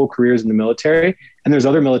these full careers in the military. And there's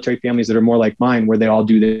other military families that are more like mine, where they all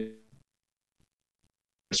do the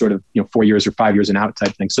sort of 4 years or 5 years and out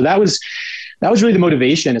type thing. So that was really the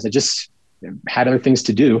motivation, is I just had other things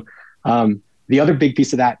to do. The other big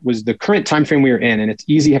piece of that was the current time frame we were in, and it's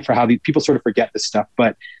easy for how people sort of forget this stuff,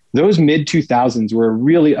 but those mid 2000s were a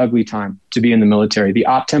really ugly time to be in the military. The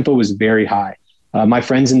op tempo was very high. My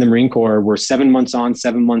friends in the Marine Corps were 7 months on,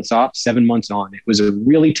 7 months off, 7 months on. It was a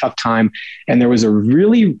really tough time, and there was a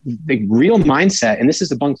really real mindset. And this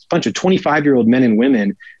is a bunch of 25-year-old men and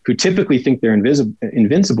women who typically think they're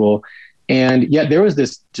invincible. And yet there was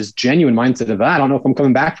this just genuine mindset of, I don't know if I'm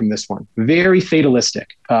coming back from this one. Very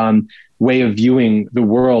fatalistic way of viewing the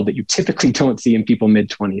world that you typically don't see in people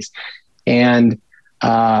mid-20s. And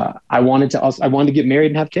I wanted to get married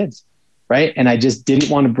and have kids, right? And I just didn't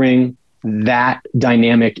want to bring that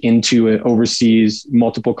dynamic into an overseas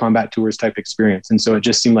multiple combat tours type experience. And so it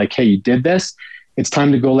just seemed like, hey, you did this. It's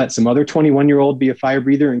time to go let some other 21-year-old be a fire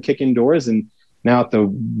breather and kick indoors. And now at the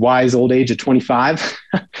wise old age of 25,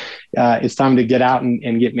 it's time to get out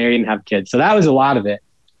and get married and have kids. So that was a lot of it.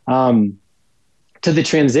 To the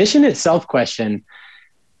transition itself question,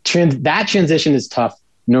 that transition is tough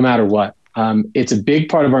no matter what. It's a big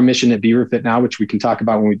part of our mission at BRFIT now, which we can talk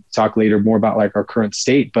about when we talk later more about like our current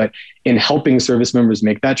state, but in helping service members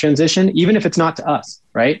make that transition, even if it's not to us,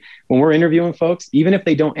 right? When we're interviewing folks, even if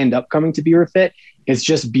they don't end up coming to BRFIT, it's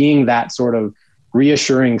just being that sort of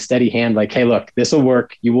reassuring, steady hand, like, hey, look, this will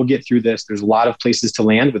work. You will get through this. There's a lot of places to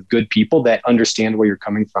land with good people that understand where you're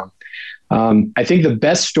coming from. I think the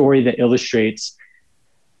best story that illustrates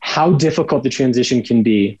how difficult the transition can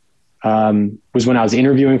be was when I was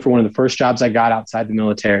interviewing for one of the first jobs I got outside the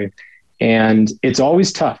military. And it's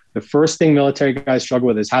always tough. The first thing military guys struggle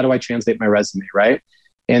with is, how do I translate my resume, right?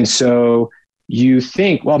 And so you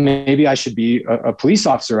think, well, maybe I should be a police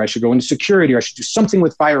officer. I should go into security, or I should do something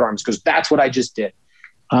with firearms because that's what I just did.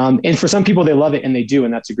 And for some people, they love it and they do,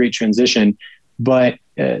 and that's a great transition. But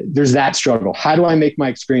there's that struggle. How do I make my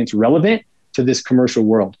experience relevant to this commercial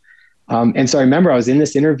world? And so I remember I was in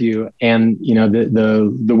this interview, and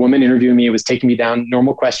the woman interviewing me was taking me down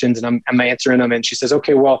normal questions, and I'm answering them. And she says,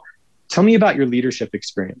 "Okay, well, tell me about your leadership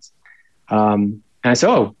experience." And I said,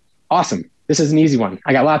 "Oh, awesome! This is an easy one.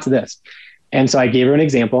 I got lots of this." And so I gave her an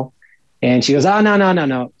example, and she goes, "Oh,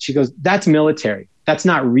 no." She goes, "That's military. That's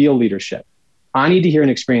not real leadership. I need to hear an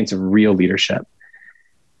experience of real leadership."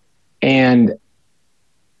 And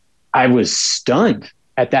I was stunned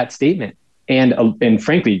at that statement, and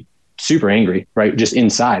frankly, super angry, right? Just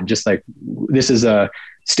inside, just like, this is a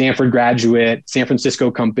Stanford graduate, San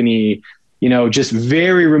Francisco company, just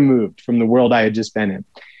very removed from the world I had just been in.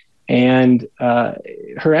 And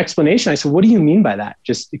her explanation, I said, what do you mean by that?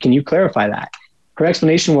 Just, can you clarify that? Her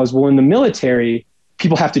explanation was, well, in the military,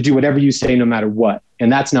 people have to do whatever you say no matter what.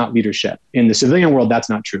 And that's not leadership. In the civilian world, that's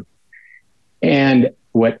not true. And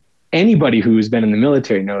what anybody who's been in the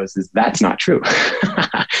military knows is that's not true.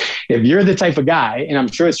 If you're the type of guy, and I'm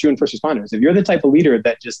sure it's true in first responders, if you're the type of leader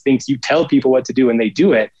that just thinks you tell people what to do and they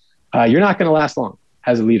do it, you're not going to last long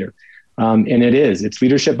as a leader. And it's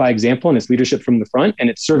leadership by example, and it's leadership from the front, and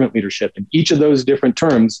it's servant leadership. And each of those different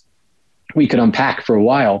terms we could unpack for a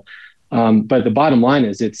while. But the bottom line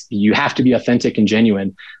is you have to be authentic and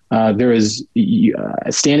genuine. There is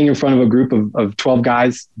standing in front of a group of 12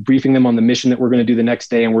 guys, briefing them on the mission that we're going to do the next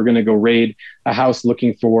day. And we're going to go raid a house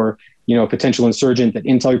looking for, a potential insurgent that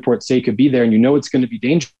intel reports say could be there. And it's going to be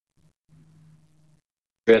dangerous.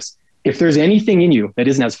 If there's anything in you that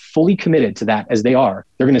isn't as fully committed to that as they are,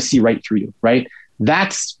 they're going to see right through you, right?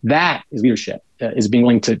 That is leadership, is being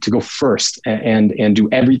willing to go first and do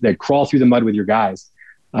everything, crawl through the mud with your guys.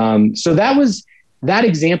 So that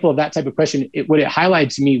example of that type of question, what it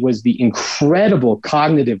highlighted to me was the incredible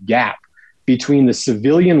cognitive gap between the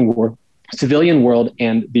civilian world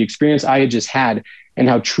and the experience I had just had, and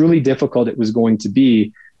how truly difficult it was going to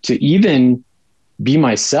be to even be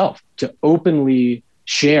myself, to openly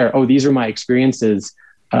share, these are my experiences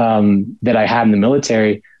that I had in the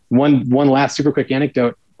military. One last super quick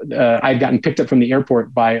anecdote. I'd gotten picked up from the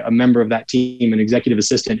airport by a member of that team, an executive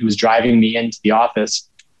assistant who was driving me into the office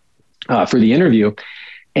for the interview.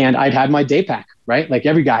 And I'd had my day pack, right? Like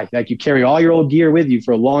every guy, like you carry all your old gear with you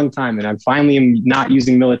for a long time. And I finally am not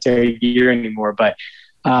using military gear anymore. But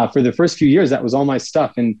for the first few years, that was all my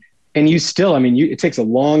stuff. And you still, it takes a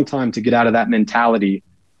long time to get out of that mentality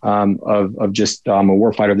of just, I'm a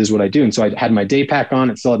warfighter, this is what I do. And so I had my day pack on,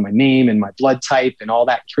 it still had my name and my blood type and all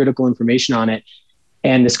that critical information on it.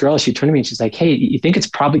 And this girl, she turned to me and she's like, hey, you think it's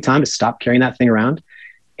probably time to stop carrying that thing around?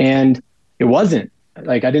 And it wasn't.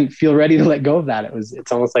 Like, I didn't feel ready to let go of that.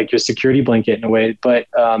 It's almost like your security blanket in a way. But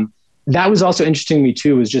that was also interesting to me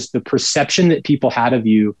too, was just the perception that people had of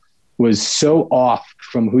you was so off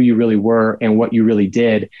from who you really were and what you really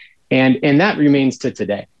did. And that remains to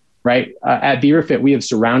today, right? At BRFIT, we have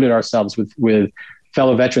surrounded ourselves with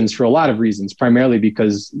fellow veterans for a lot of reasons, primarily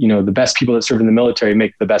because, the best people that serve in the military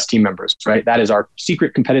make the best team members, right? That is our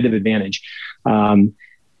secret competitive advantage.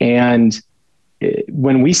 And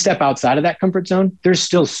when we step outside of that comfort zone, there's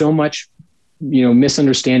still so much,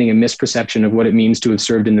 misunderstanding and misperception of what it means to have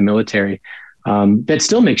served in the military that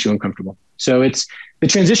still makes you uncomfortable. So the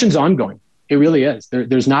transition's ongoing. It really is.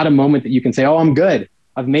 There's not a moment that you can say, oh, I'm good.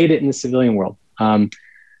 I've made it in the civilian world.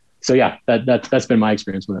 So yeah, that's been my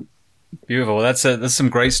experience with it. Beautiful. That's some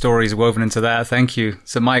great stories woven into that. Thank you.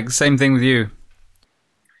 So Mike, same thing with you.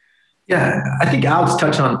 Yeah, I think Alex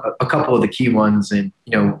touched on a couple of the key ones, and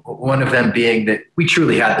one of them being that we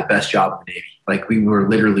truly had the best job in the Navy. Like, we were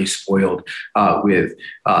literally spoiled with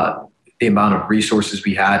the amount of resources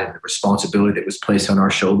we had and the responsibility that was placed on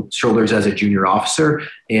our shoulders as a junior officer,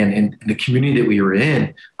 and the community that we were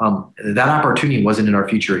in. That opportunity wasn't in our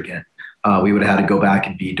future again. We would have had to go back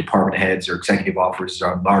and be department heads or executive officers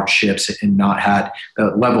on large ships and not had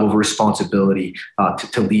the level of responsibility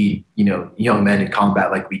to lead, young men in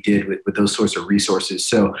combat like we did with those sorts of resources.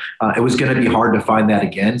 So it was going to be hard to find that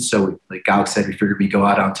again. So like Alex said, we figured we'd go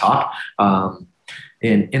out on top.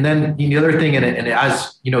 And then the other thing, and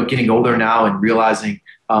as, getting older now and realizing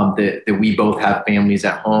that we both have families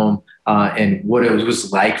at home, and what it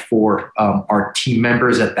was like for our team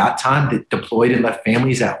members at that time that deployed and left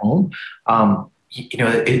families at home.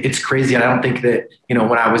 It's crazy. I don't think that,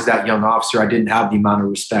 when I was that young officer, I didn't have the amount of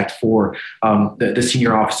respect for the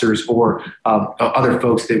senior officers or other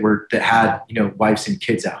folks that had, wives and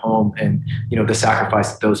kids at home, and, the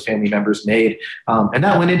sacrifice that those family members made. And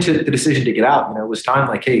that went into the decision to get out. It was time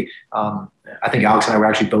like, hey, I think Alex and I were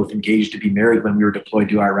actually both engaged to be married when we were deployed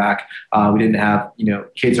to Iraq. We didn't have,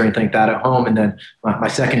 kids or anything like that at home. And then my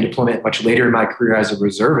second deployment, much later in my career as a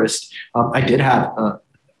reservist, I did have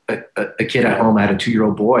a kid at home. I had a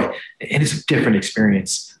 2-year-old boy, and it's a different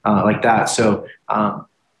experience like that. So,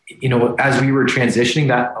 as we were transitioning,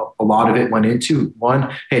 that a lot of it went into,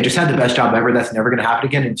 one, hey, I just had the best job ever. That's never going to happen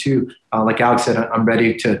again. And two, like Alex said, I'm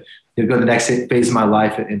ready to go to the next phase of my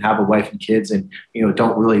life and have a wife and kids, and,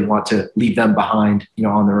 don't really want to leave them behind,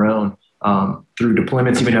 on their own through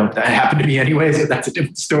deployments, even though that happened to me anyways. That's a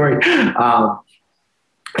different story.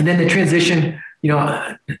 And then the transition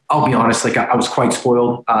I'll be honest, like I was quite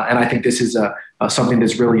spoiled. And I think this is something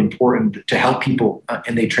that's really important to help people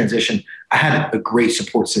in their transition. I had a great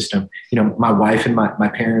support system, my wife and my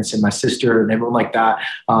parents and my sister and everyone like that.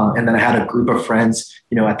 And then I had a group of friends,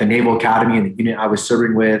 at the Naval Academy and the unit I was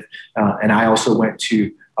serving with. And I also went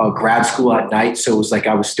to grad school at night. So it was like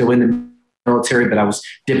I was still in the military, but I was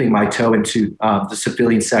dipping my toe into the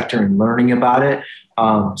civilian sector and learning about it.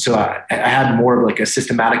 So I had more of like a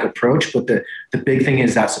systematic approach, but the big thing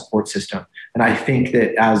is that support system. And I think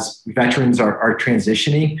that as veterans are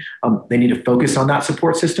transitioning, they need to focus on that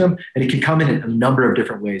support system, and it can come in a number of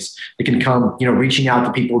different ways. It can come, reaching out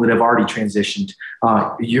to people that have already transitioned,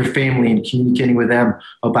 your family, and communicating with them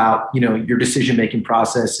about, your decision-making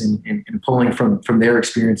process and pulling from their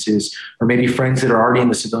experiences, or maybe friends that are already in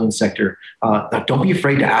the civilian sector. Don't be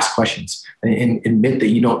afraid to ask questions and admit that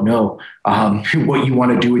you don't know what you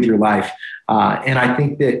want to do with your life. And I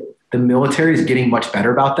think that the military is getting much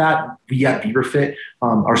better about that. We at BeaverFit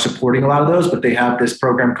are supporting a lot of those, but they have this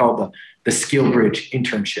program called the Skill Bridge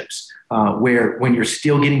internships, where when you're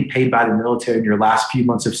still getting paid by the military in your last few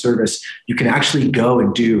months of service, you can actually go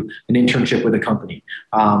and do an internship with a company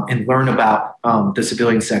and learn about the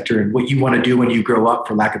civilian sector and what you want to do when you grow up,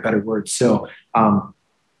 for lack of better words. So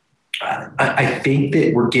I think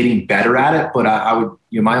that we're getting better at it, but I would,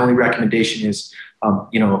 my only recommendation is,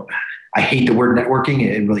 I hate the word networking.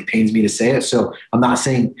 It really pains me to say it. So I'm not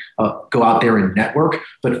saying go out there and network,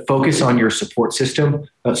 but focus on your support system.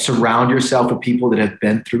 Surround yourself with people that have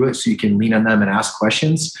been through it so you can lean on them and ask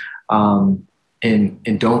questions. And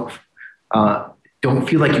don't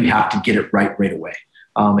feel like you have to get it right away.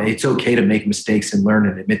 It's okay to make mistakes and learn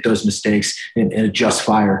and admit those mistakes and adjust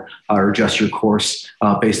or adjust your course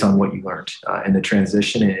based on what you learned in the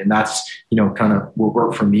transition. And that's, kind of what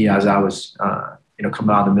worked for me as I was,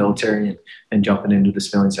 coming out of the military and jumping into the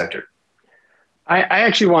civilian sector. I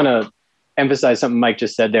actually want to emphasize something Mike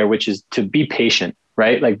just said there, which is to be patient,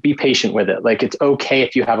 right? Like be patient with it. Like it's okay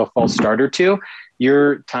if you have a false start or two.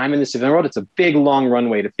 Your time in the civilian world, it's a big, long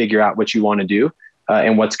runway to figure out what you want to do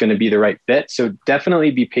and what's going to be the right fit. So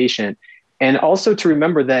definitely be patient. And also to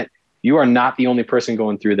remember that you are not the only person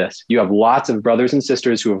going through this. You have lots of brothers and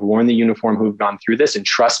sisters who have worn the uniform, who have gone through this. And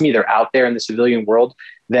trust me, they're out there in the civilian world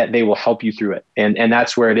that they will help you through it. And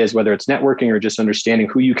that's where it is, whether it's networking or just understanding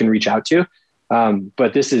who you can reach out to.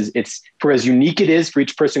 But it's for as unique it is for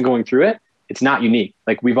each person going through it, it's not unique.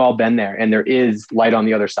 Like we've all been there and there is light on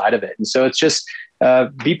the other side of it. And so it's just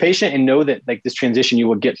be patient and know that like this transition, you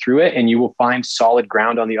will get through it and you will find solid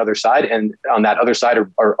ground on the other side. And on that other side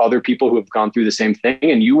are other people who have gone through the same thing.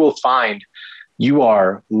 And you will find you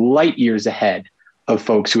are light years ahead of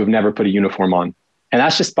folks who have never put a uniform on. And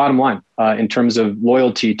that's just bottom line in terms of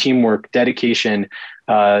loyalty, teamwork, dedication,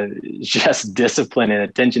 just discipline and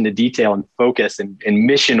attention to detail and focus and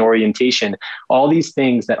mission orientation, all these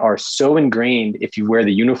things that are so ingrained. If you wear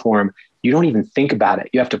the uniform, you don't even think about it.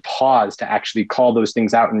 You have to pause to actually call those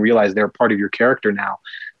things out and realize they're part of your character now.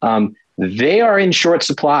 They are in short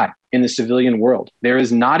supply in the civilian world. There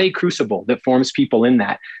is not a crucible that forms people in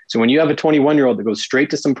that. So when you have a 21-year-old that goes straight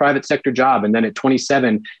to some private sector job, and then at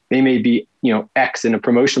 27, they may be, X in a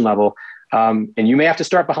promotion level, and you may have to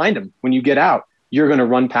start behind them. When you get out, you're going to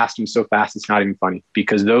run past them so fast, it's not even funny,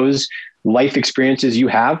 because those life experiences you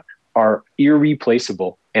have are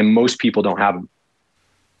irreplaceable, and most people don't have them.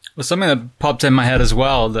 Well, something that popped in my head as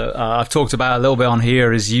well that I've talked about a little bit on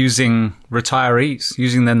here is using retirees,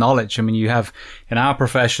 using their knowledge. I mean, you have in our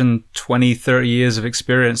profession 20, 30 years of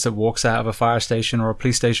experience that walks out of a fire station or a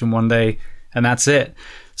police station one day, and that's it.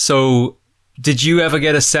 So did you ever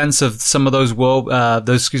get a sense of some of those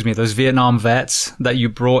those Vietnam vets that you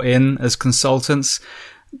brought in as consultants,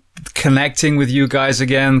 connecting with you guys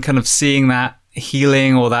again, kind of seeing that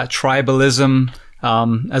healing or that tribalism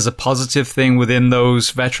as a positive thing within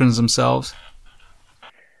those veterans themselves?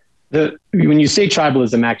 When you say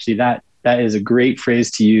tribalism, actually, that is a great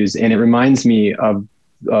phrase to use. And it reminds me of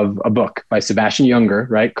a book by Sebastian Junger,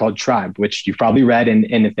 right, called Tribe, which you've probably read. And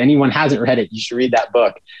if anyone hasn't read it, you should read that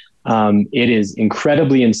book. It is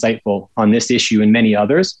incredibly insightful on this issue and many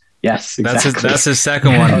others. Yes, exactly. That's his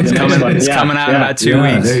second one. It's coming out in about 2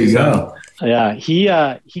 weeks. There you go. Yeah,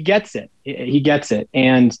 he gets it. He gets it.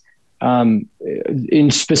 And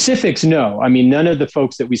in specifics, no. I mean, none of the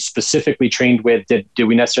folks that we specifically trained with did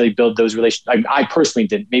we necessarily build those relations. I personally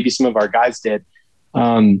didn't. Maybe some of our guys did.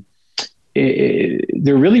 There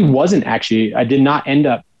really wasn't actually. I did not end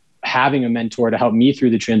up having a mentor to help me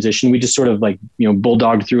through the transition. We just sort of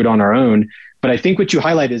bulldogged through it on our own. But I think what you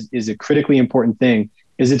highlight is a critically important thing.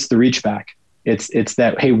 Is it's the reach back. It's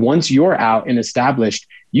that, hey, once you're out and established,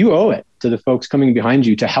 you owe it to the folks coming behind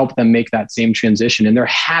you to help them make that same transition. And there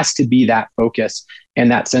has to be that focus and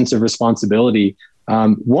that sense of responsibility.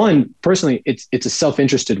 One, personally, it's a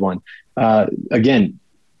self-interested one. Again,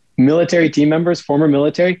 military team members, former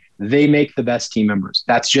military, they make the best team members.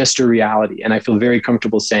 That's just a reality. And I feel very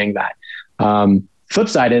comfortable saying that. Flip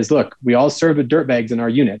side is, look, we all serve with dirtbags in our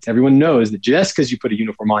units. Everyone knows that just because you put a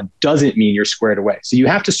uniform on doesn't mean you're squared away. So you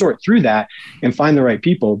have to sort through that and find the right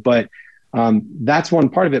people. But that's one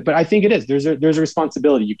part of it. But I think it is. There's a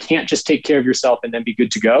responsibility. You can't just take care of yourself and then be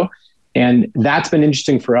good to go. And that's been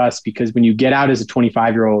interesting for us, because when you get out as a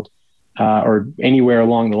 25-year-old or anywhere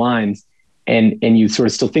along the lines, and you sort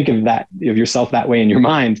of still think of yourself that way in your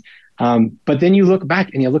mind, but then you look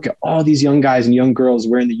back and you look at all these young guys and young girls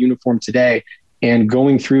wearing the uniform today and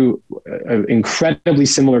going through an incredibly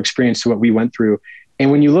similar experience to what we went through. And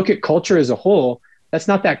when you look at culture as a whole, that's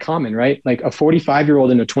not that common, right? Like a 45-year-old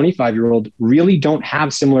and a 25-year-old really don't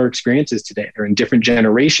have similar experiences today. They're in different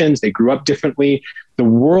generations. They grew up differently. The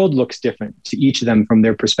world looks different to each of them from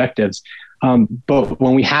their perspectives. But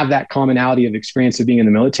when we have that commonality of experience of being in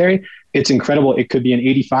the military, it's incredible. It could be an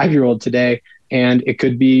 85-year-old today, and it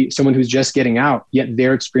could be someone who's just getting out, yet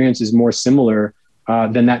their experience is more similar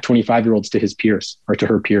than that 25-year-old's to his peers or to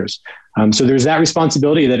her peers. So there's that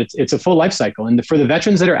responsibility that it's a full life cycle. And for the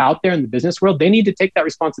veterans that are out there in the business world, they need to take that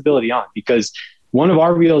responsibility on, because one of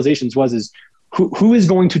our realizations is who is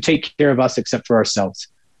going to take care of us except for ourselves,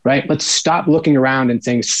 right? Let's stop looking around and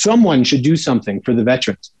saying someone should do something for the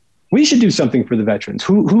veterans. We should do something for the veterans.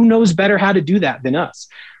 Who knows better how to do that than us?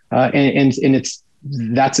 And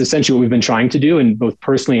that's essentially what we've been trying to do, and both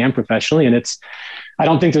personally and professionally. And I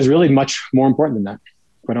don't think there's really much more important than that,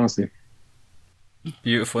 quite honestly.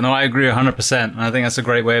 Beautiful. No, I agree 100%. And I think that's a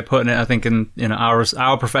great way of putting it. I think in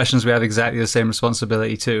our professions, we have exactly the same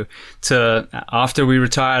responsibility to after we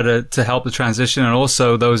retire to help the transition, and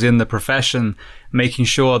also those in the profession, making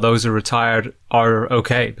sure those who are retired are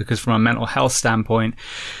okay. Because from a mental health standpoint,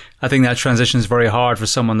 I think that transition is very hard for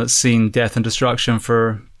someone that's seen death and destruction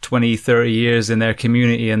for 20, 30 years in their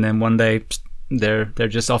community, and then one day they're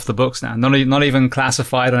just off the books now. Not even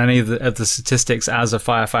classified on any of the statistics as a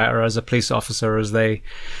firefighter or as a police officer, as they,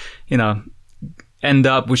 end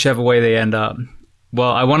up whichever way they end up.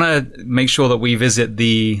 Well, I want to make sure that we visit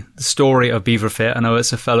the story of BeaverFit. I know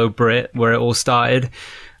it's a fellow Brit where it all started.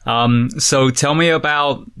 So tell me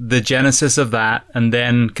about the genesis of that, and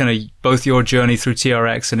then kind of both your journey through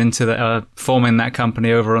TRX and into forming that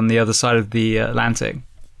company over on the other side of the Atlantic.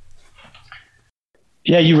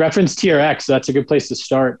 Yeah, you referenced TRX, so that's a good place to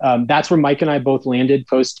start. That's where Mike and I both landed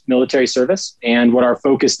post-military service, and what our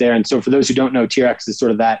focus there. And so for those who don't know, TRX is sort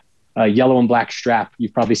of that yellow and black strap.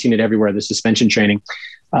 You've probably seen it everywhere, the suspension training.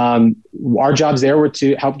 Our jobs there were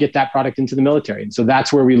to help get that product into the military. And so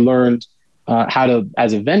that's where we learned how to,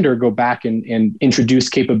 as a vendor, go back and introduce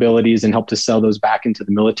capabilities and help to sell those back into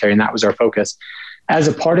the military. And that was our focus. As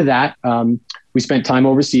a part of that, we spent time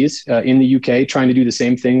overseas in the UK trying to do the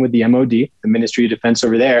same thing with the MOD, the Ministry of Defense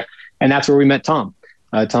over there. And that's where we met Tom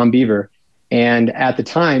Beaver. And at the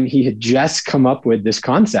time, he had just come up with this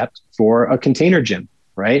concept for a container gym,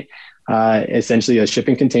 right? Essentially a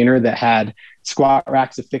shipping container that had squat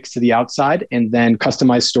racks affixed to the outside and then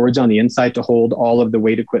customized storage on the inside to hold all of the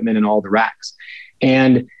weight equipment and all the racks.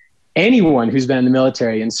 And anyone who's been in the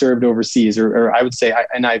military and served overseas, or I would say,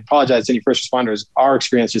 and I apologize to any first responders, our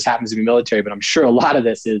experience just happens to be military, but I'm sure a lot of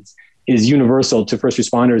this is universal to first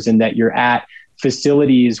responders, in that you're at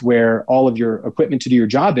facilities where all of your equipment to do your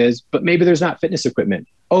job is, but maybe there's not fitness equipment.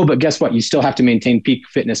 Oh, but guess what? You still have to maintain peak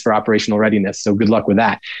fitness for operational readiness. So good luck with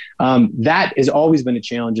that. That has always been a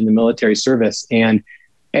challenge in the military service. And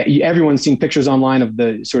everyone's seen pictures online of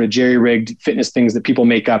the sort of jerry-rigged fitness things that people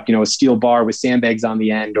make up, a steel bar with sandbags on the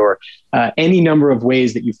end, or any number of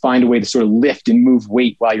ways that you find a way to sort of lift and move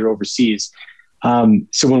weight while you're overseas.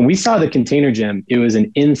 So when we saw the container gym, it was an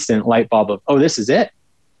instant light bulb of, oh, this is it.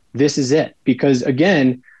 This is it. Because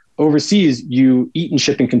again, overseas, you eat in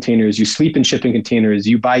shipping containers, you sleep in shipping containers,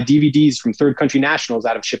 you buy DVDs from third country nationals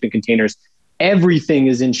out of shipping containers. Everything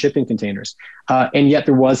is in shipping containers. And yet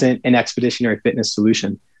there wasn't an expeditionary fitness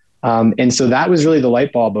solution. And so that was really the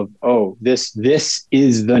light bulb of, oh, this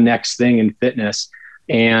is the next thing in fitness.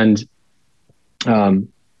 And so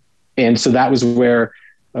that was where,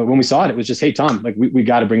 when we saw it, it was just, hey, Tom, like we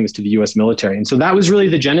got to bring this to the U.S. military. And so that was really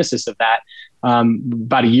the genesis of that.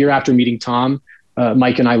 About a year after meeting Tom,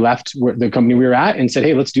 Mike and I left the company we were at and said,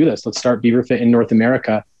 hey, let's do this. Let's start BeaverFit in North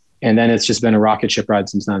America. And then it's just been a rocket ship ride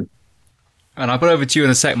since then. And I'll put over to you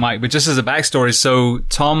in a sec, Mike, but just as a backstory, so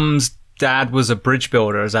Tom's dad was a bridge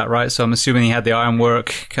builder, is that right? So I'm assuming he had the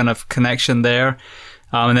ironwork kind of connection there.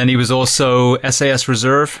 And then he was also SAS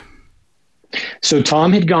Reserve. So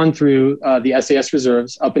Tom had gone through the SAS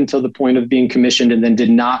reserves up until the point of being commissioned, and then did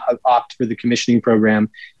not opt for the commissioning program.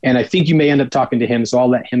 And I think you may end up talking to him, so I'll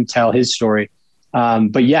let him tell his story.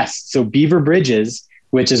 But yes, so Beaver Bridges,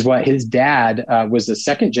 which is what his dad was the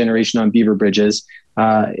second generation on Beaver Bridges,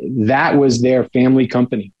 that was their family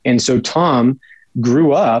company. And so Tom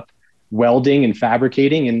grew up welding and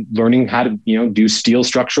fabricating and learning how to, do steel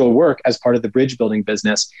structural work as part of the bridge building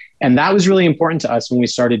business. And that was really important to us when we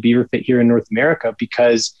started Beaver Fit here in North America,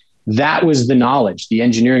 because that was the knowledge, the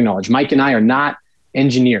engineering knowledge. Mike and I are not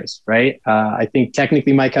engineers, right? I think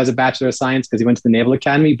technically Mike has a Bachelor of Science because he went to the Naval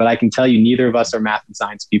Academy, but I can tell you neither of us are math and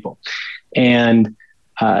science people. And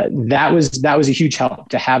that was a huge help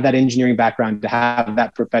to have that engineering background, to have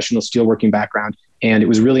that professional steelworking background. And it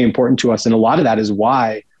was really important to us. And a lot of that is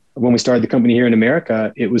why when we started the company here in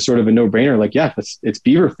America, it was sort of a no-brainer. Like, yeah, it's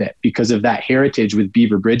Beaver Fit because of that heritage with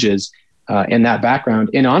Beaver Bridges and that background.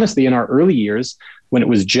 And honestly, in our early years, when it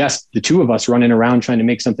was just the two of us running around trying to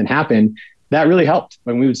make something happen, that really helped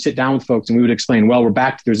when we would sit down with folks and we would explain, well, we're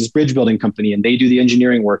back. There's this bridge building company and they do the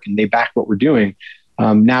engineering work and they back what we're doing.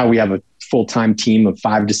 Now we have a full-time team of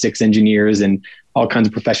 5 to 6 engineers and all kinds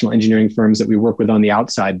of professional engineering firms that we work with on the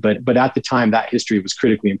outside. But at the time, that history was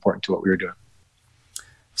critically important to what we were doing.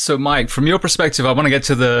 So, Mike, from your perspective, I want to get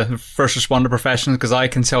to the first responder professions because I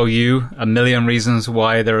can tell you a million reasons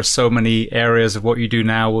why there are so many areas of what you do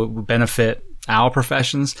now will benefit our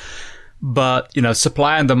professions. But,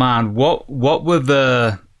 supply and demand, what were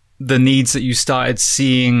the needs that you started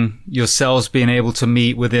seeing yourselves being able to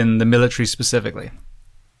meet within the military specifically?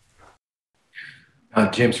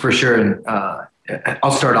 James, for sure. And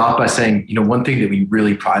I'll start off by saying, one thing that we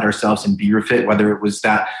really pride ourselves in Beaver Fit, whether it was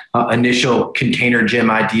that initial container gym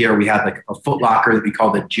idea, or we had like a Foot Locker that we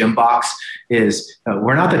call the gym box, is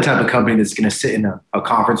we're not the type of company that's going to sit in a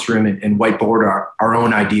conference room and whiteboard our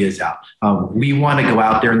own ideas out. We want to go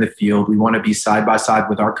out there in the field. We want to be side by side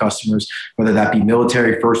with our customers, whether that be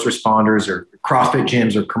military, first responders, or CrossFit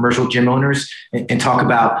gyms or commercial gym owners, and talk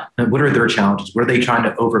about what are their challenges, what are they trying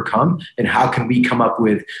to overcome, and how can we come up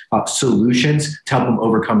with solutions to help them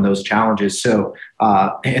overcome those challenges. So,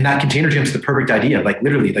 and that container gym is the perfect idea. Like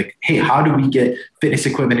literally, hey, how do we get fitness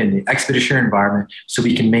equipment in the expeditionary environment so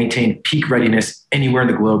we can maintain peak readiness anywhere in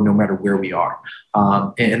the globe, no matter where we are?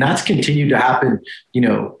 And that's continued to happen,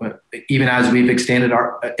 even as we've expanded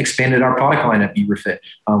our product line at Beaver Fit.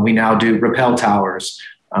 We now do rappel towers.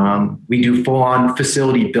 We do full-on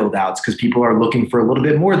facility build-outs because people are looking for a little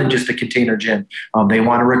bit more than just a container gym. They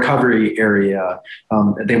want a recovery area.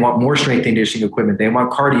 They want more strength and conditioning equipment. They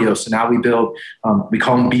want cardio. So now we build, we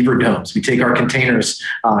call them Beaver Domes. We take our containers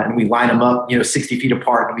and we line them up, 60 feet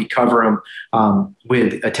apart, and we cover them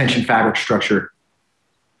with a tension fabric structure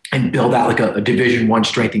and build out like a Division I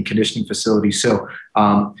strength and conditioning facility. So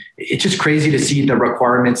it's just crazy to see the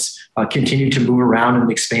requirements continue to move around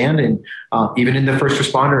and expand. And even in the first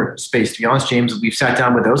responder space, to be honest, James, we've sat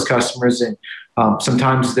down with those customers and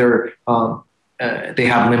sometimes they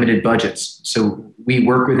have limited budgets. So we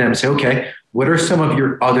work with them and say, okay, what are some of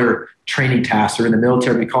your other training tasks, or in the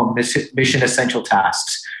military, we call them mission essential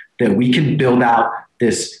tasks, that we can build out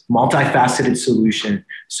this multifaceted solution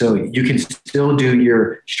so you can still do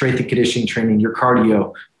your strength and conditioning training, your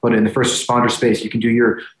cardio, but in the first responder space, you can do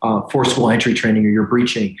your forcible entry training or your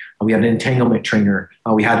breaching. We have an entanglement trainer.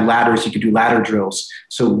 We had ladders, you can do ladder drills.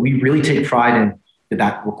 So we really take pride in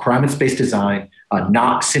that requirements-based design,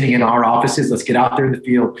 not sitting in our offices. Let's get out there in the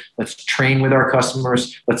field. Let's train with our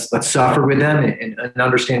customers. Let's suffer with them and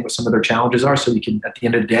understand what some of their challenges are so we can, at the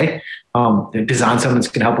end of the day, design something that's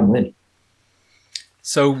going to help them win.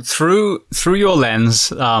 So through your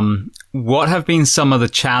lens, what have been some of the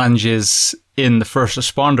challenges in the first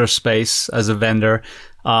responder space as a vendor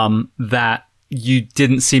that you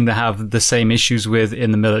didn't seem to have the same issues with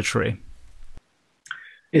in the military?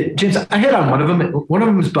 James, I hit on one of them. One of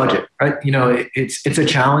them is budget, right? It's a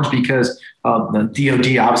challenge because the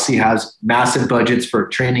DoD obviously has massive budgets for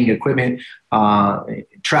training equipment,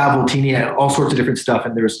 travel, TNA, all sorts of different stuff.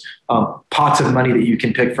 And there's pots of money that you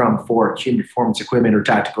can pick from for human performance equipment or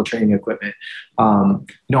tactical training equipment. On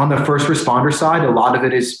the first responder side, a lot of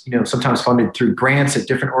it is, sometimes funded through grants at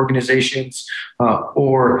different organizations,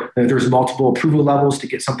 or there's multiple approval levels to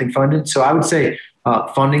get something funded. So I would say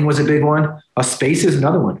funding was a big one. Space is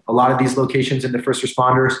another one. A lot of these locations in the first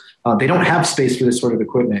responders, they don't have space for this sort of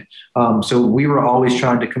equipment. So we were always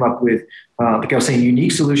trying to come up with, like I was saying,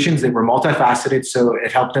 unique solutions that were multifaceted. So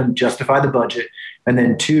it helped them justify the budget. And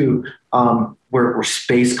then two, we're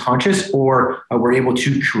space conscious, or we're able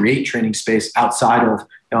to create training space outside of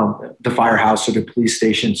the firehouse or the police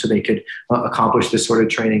station so they could accomplish this sort of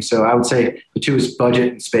training. So I would say the two is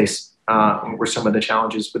budget and space were some of the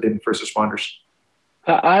challenges within first responders.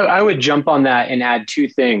 I would jump on that and add two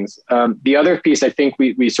things. The other piece I think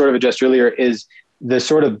we sort of addressed earlier is the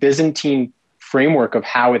sort of Byzantine framework of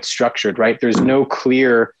how it's structured, right? There's no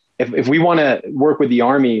clear, if we want to work with the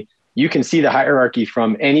Army, you can see the hierarchy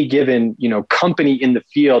from any given, company in the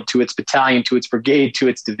field to its battalion, to its brigade, to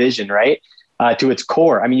its division, right? To its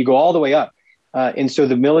corps. I mean, you go all the way up. And so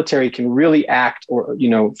the military can really act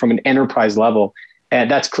from an enterprise level. And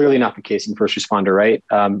that's clearly not the case in first responder, right?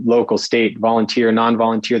 Local, state, volunteer,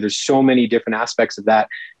 non-volunteer. There's so many different aspects of that.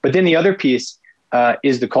 But then the other piece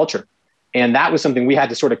is the culture. And that was something we had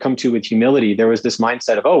to sort of come to with humility. There was this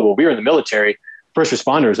mindset of, oh, well, we're in the military. First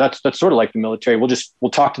responders, that's sort of like the military.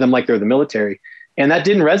 We'll talk to them like they're the military. And that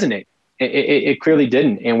didn't resonate. It clearly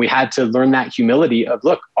didn't. And we had to learn that humility of,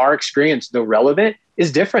 look, our experience, though relevant,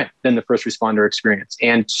 is different than the first responder experience.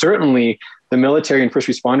 And certainly the military and first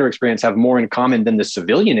responder experience have more in common than the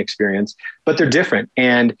civilian experience, but they're different.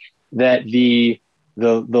 And that the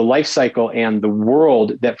life cycle and the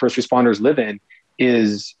world that first responders live in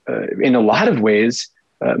is in a lot of ways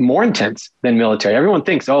more intense than military. Everyone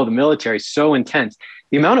thinks, oh, the military is so intense.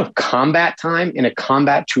 The amount of combat time in a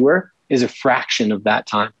combat tour is a fraction of that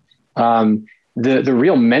time. The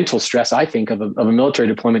real mental stress, I think, of a military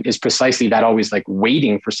deployment is precisely that, always like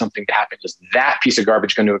waiting for something to happen. Is that piece of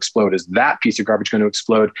garbage going to explode? Is that piece of garbage going to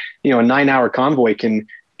explode? A 9-hour convoy can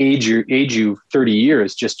age you 30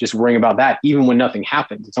 years just worrying about that, even when nothing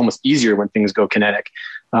happens. It's almost easier when things go kinetic.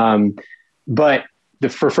 But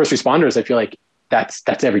for first responders, I feel like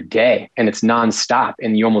that's every day, and it's nonstop,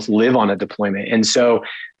 and you almost live on a deployment. And so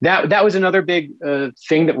that was another big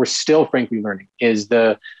thing that we're still frankly learning, is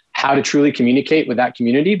how to truly communicate with that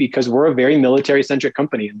community, because we're a very military-centric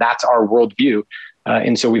company, and that's our worldview.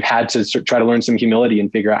 And so we've had to try to learn some humility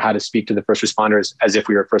and figure out how to speak to the first responders as if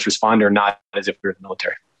we were a first responder, not as if we were the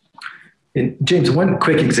military. And James, one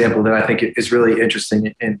quick example that I think is really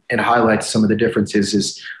interesting and highlights some of the differences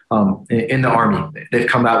is in the Army. They've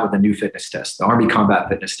come out with a new fitness test, the Army Combat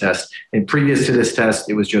Fitness Test. And previous to this test,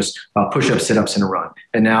 it was just push-ups, sit-ups, and a run.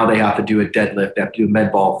 And now they have to do a deadlift, they have to do a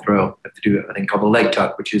med ball throw, they have to do a thing called a leg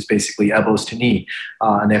tuck, which is basically elbows to knee.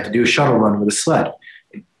 And they have to do a shuttle run with a sled.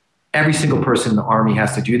 Every single person in the Army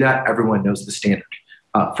has to do that. Everyone knows the standard.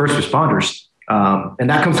 First responders, and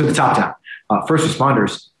that comes from the top down. First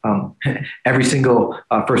responders, every single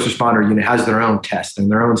first responder unit has their own test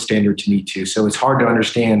and their own standard to meet to. So it's hard to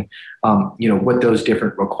understand, what those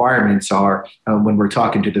different requirements are when we're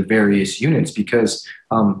talking to the various units, because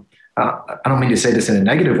I don't mean to say this in a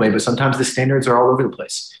negative way, but sometimes the standards are all over the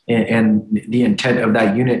place, and the intent of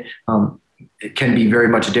that unit it can be very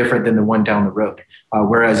much different than the one down the road.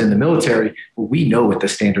 Whereas in the military, we know what the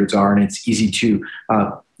standards are, and it's easy to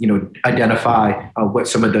identify what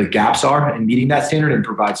some of the gaps are in meeting that standard and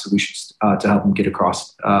provide solutions to help them get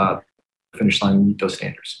across the finish line and meet those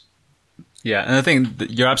standards. Yeah, and I think that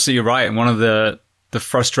you're absolutely right. And one of the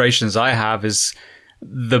frustrations I have is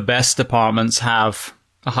the best departments have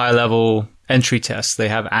a high-level entry test. They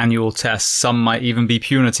have annual tests. Some might even be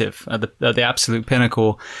punitive at the absolute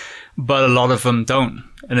pinnacle, but a lot of them don't.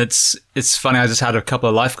 And it's funny. I just had a couple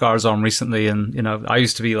of lifeguards on recently, and I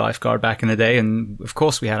used to be a lifeguard back in the day, and of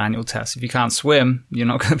course we had annual tests. If you can't swim, you're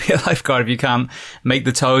not going to be a lifeguard. If you can't make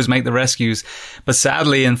the tows, make the rescues. But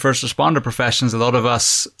sadly, in first responder professions, a lot of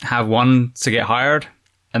us have one to get hired,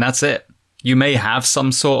 and that's it. You may have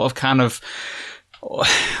some sort of kind of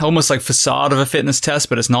almost like facade of a fitness test,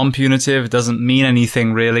 but it's non-punitive. It doesn't mean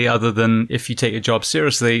anything really, other than if you take your job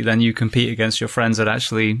seriously, then you compete against your friends that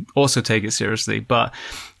actually also take it seriously. But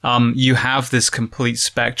you have this complete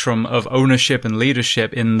spectrum of ownership and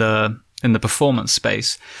leadership in the performance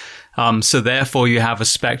space. So therefore you have a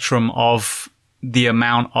spectrum of the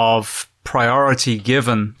amount of priority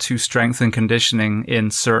given to strength and conditioning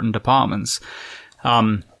in certain departments.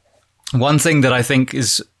 One thing that I think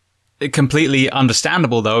is completely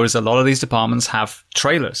understandable, though, is a lot of these departments have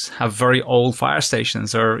trailers, have very old fire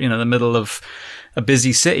stations, or in the middle of a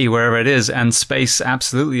busy city, wherever it is, and space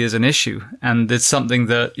absolutely is an issue. And it's something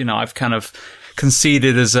that I've kind of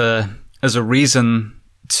conceded as a reason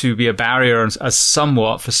to be a barrier, as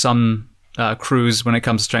somewhat for some crews when it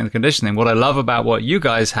comes to strength and conditioning. What I love about what you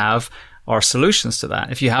guys have are solutions to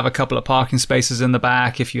that. If you have a couple of parking spaces in the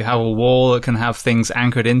back, if you have a wall that can have things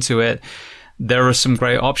anchored into it, there are some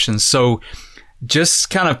great options. So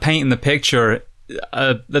just kind of painting the picture,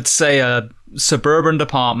 let's say a suburban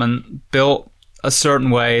department built a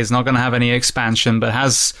certain way, is not going to have any expansion, but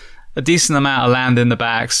has a decent amount of land in the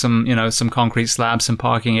back, some concrete slabs, some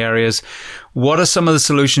parking areas. What are some of the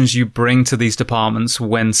solutions you bring to these departments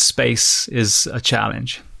when space is a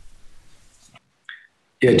challenge?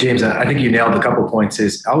 Yeah, James, I think you nailed a couple points.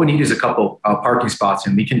 Is all we need is a couple parking spots,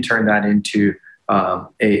 and we can turn that into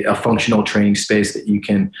a functional training space that you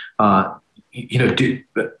can,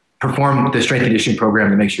 perform the strength conditioning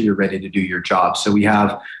program to make sure you're ready to do your job. So we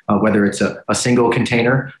have, whether it's a single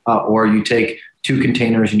container or you take 2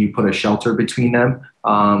 containers and you put a shelter between them.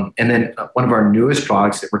 And then one of our newest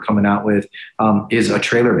products that we're coming out with is a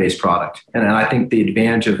trailer-based product. And I think the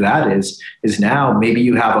advantage of that is now maybe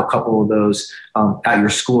you have a couple of those at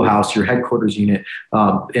your schoolhouse, your headquarters unit.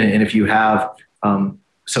 And if you have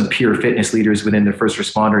some peer fitness leaders within the first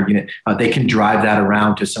responder unit, they can drive that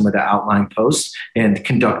around to some of the outlying posts and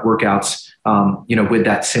conduct workouts, with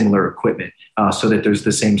that similar equipment, so that there's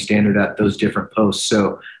the same standard at those different posts.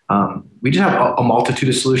 So we just have a multitude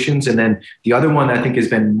of solutions. And then the other one that I think has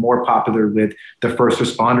been more popular with the first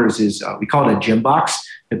responders is we call it a gym box.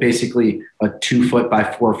 It's basically a 2-foot by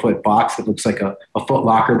 4-foot box that looks like a foot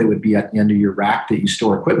locker that would be at the end of your rack that you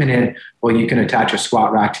store equipment in. Well, you can attach a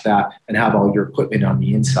squat rack to that and have all your equipment on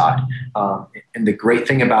the inside. And the great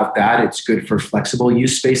thing about that, it's good for flexible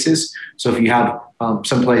use spaces. So if you have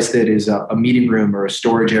someplace that is a meeting room or a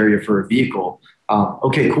storage area for a vehicle,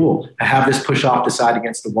 okay, cool. I have this push off the side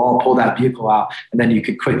against the wall, pull that vehicle out, and then you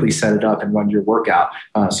could quickly set it up and run your workout.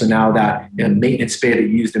 So now that maintenance bay that you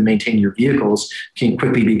use to maintain your vehicles can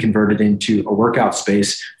quickly be converted into a workout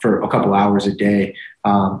space for a couple hours a day.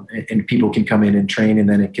 And people can come in and train, and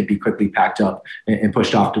then it can be quickly packed up and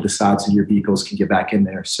pushed off to the side so your vehicles can get back in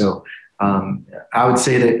there. So I would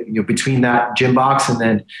say that between that gym box and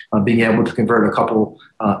then being able to convert a couple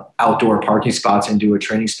outdoor parking spots into a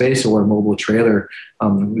training space or a mobile trailer,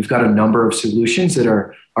 we've got a number of solutions that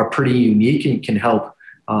are pretty unique and can help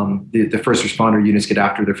the first responder units get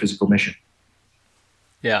after their physical mission.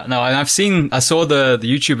 Yeah, no, and I saw the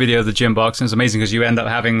YouTube video of the gym box, and it's amazing because you end up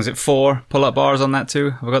having, is it 4 pull-up bars on that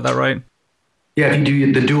too? Have I got that right? Yeah, if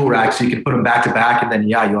you do the dual racks, so you can put them back to back, and then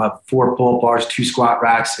you'll have 4 pull-up bars, 2 squat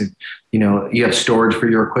racks, and you have storage for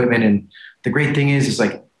your equipment. And the great thing is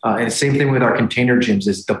like, and the same thing with our container gyms,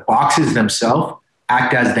 is the boxes themselves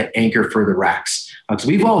act as the anchor for the racks. So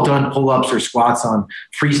we've all done pull-ups or squats on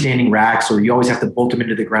freestanding racks, or you always have to bolt them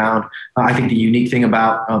into the ground. I think the unique thing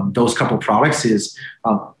about those couple products is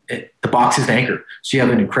the box is the anchor. So you have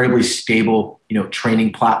an incredibly stable,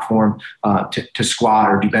 training platform to squat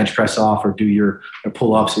or do bench press off or do your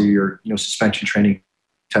pull-ups or your suspension training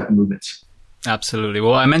type of movements. Absolutely.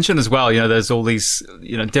 Well, I mentioned as well, there's all these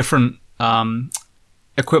different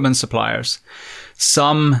equipment suppliers.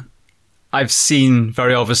 Some I've seen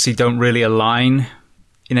very obviously don't really align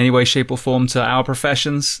in any way, shape, or form to our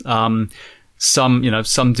professions. Some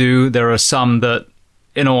do. There are some that,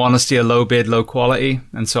 in all honesty, are low bid, low quality.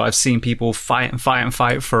 And so I've seen people fight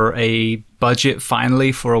for a budget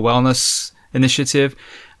finally for a wellness initiative,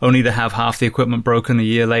 only to have half the equipment broken a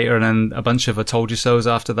year later and then a bunch of I told you so's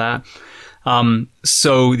after that.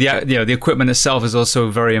 So the equipment itself is also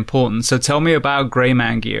very important. So tell me about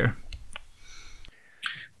Grayman gear.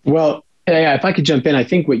 Well, yeah, if I could jump in, I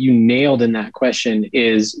think what you nailed in that question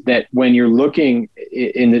is that when you're looking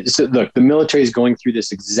look, the military is going through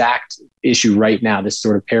this exact issue right now. This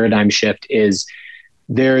sort of paradigm shift is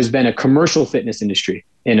there has been a commercial fitness industry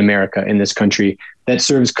in America, in this country, that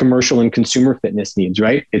serves commercial and consumer fitness needs,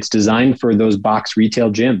 right? It's designed for those box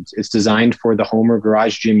retail gyms. It's designed for the home or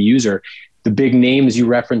garage gym user. The big names you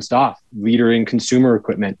referenced off, leader in consumer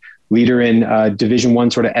equipment, leader in Division I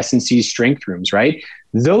sort of S&C strength rooms, right?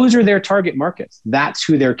 Those are their target markets. That's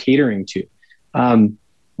who they're catering to.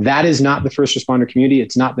 That is not the first responder community.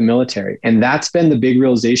 It's not the military. And that's been the big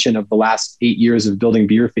realization of the last 8 years of building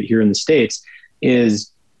BeerFit here in the States,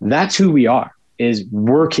 is that's who we are, is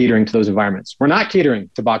we're catering to those environments. We're not catering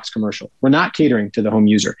to box commercial. We're not catering to the home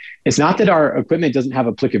user. It's not that our equipment doesn't have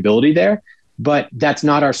applicability there, but that's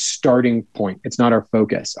not our starting point. It's not our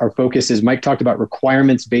focus. Our focus is, Mike talked about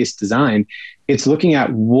requirements-based design. It's looking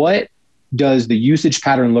at what does the usage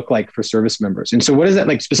pattern look like for service members? And so what does that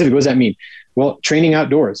like specifically? What does that mean? Well, training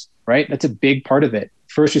outdoors, right? That's a big part of it.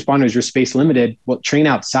 First responders, you're space limited. Well, train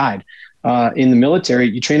outside. In the military,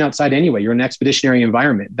 you train outside anyway. You're in an expeditionary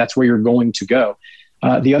environment. That's where you're going to go.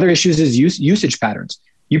 The other issues is usage patterns.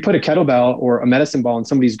 You put a kettlebell or a medicine ball in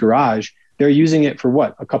somebody's garage, they're using it for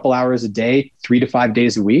what? A couple hours a day, 3 to 5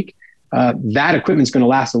 days a week. That equipment's going to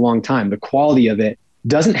last a long time. The quality of it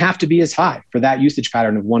doesn't have to be as high for that usage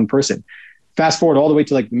pattern of one person. fast forward all the way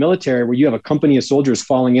to like the military, where you have a company of soldiers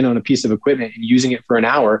falling in on a piece of equipment and using it for an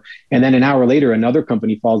hour. And then an hour later, another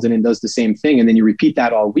company falls in and does the same thing. And then you repeat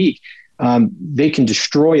that all week. They can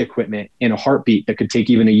destroy equipment in a heartbeat that could take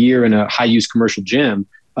even a year in a high use commercial gym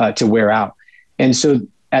to wear out. And so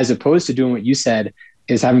as opposed to doing what you said,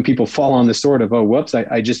 is having people fall on the sword of, oh, whoops,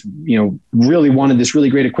 I just, really wanted this really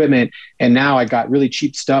great equipment. And now I got really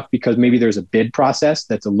cheap stuff because maybe there's a bid process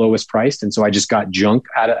that's the lowest priced. And so I just got junk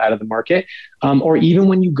out of the market. Or even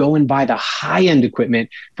when you go and buy the high end equipment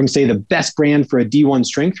from, say, the best brand for a D1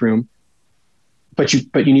 strength room, but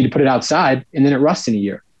you need to put it outside and then it rusts in a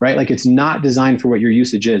year, right? Like it's not designed for what your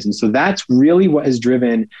usage is. And so that's really what has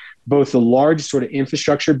driven both the large sort of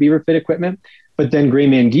infrastructure Beaver Fit equipment, but then Gray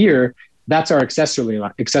Man Gear, that's our accessory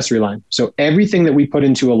line. So everything that we put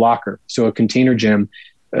into a locker, so a container gym,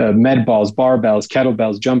 med balls, barbells,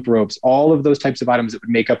 kettlebells, jump ropes, all of those types of items that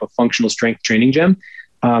would make up a functional strength training gym.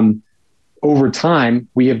 Over time,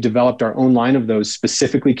 we have developed our own line of those,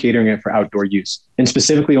 specifically catering it for outdoor use and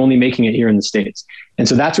specifically only making it here in the States. And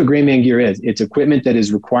so that's what Gray Man Gear is. It's equipment that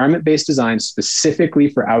is requirement-based design specifically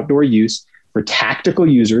for outdoor use, for tactical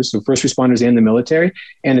users, so first responders and the military,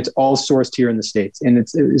 and it's all sourced here in the States. And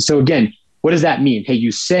so again, what does that mean? Hey,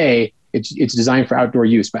 you say it's designed for outdoor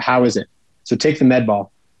use, but how is it? So take the med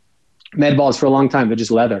ball. Med balls for a long time, they're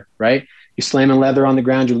just leather, right? You're slamming leather on the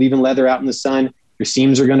ground, you're leaving leather out in the sun, your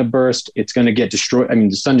seams are going to burst, it's going to get destroyed. I mean,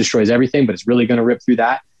 the sun destroys everything, but it's really going to rip through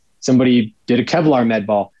that. Somebody did a Kevlar med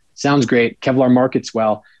ball. Sounds great. Kevlar markets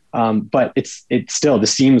well. But it's still, the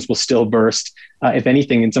seams will still burst, if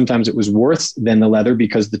anything. And sometimes it was worse than the leather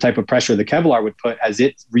because the type of pressure the Kevlar would put as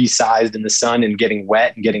it resized in the sun and getting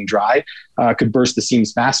wet and getting dry could burst the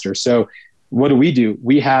seams faster. So what do?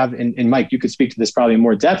 We have, and Mike, you could speak to this probably in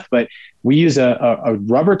more depth, but we use a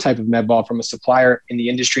rubber type of med ball from a supplier in the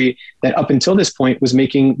industry that up until this point was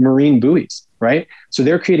making marine buoys, right? So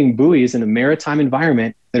they're creating buoys in a maritime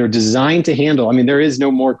environment that are designed to handle, I mean, there is no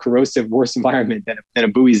more corrosive, worse environment than a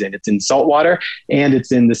buoy's in. It's in salt water and it's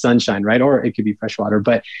in the sunshine, right? Or it could be freshwater,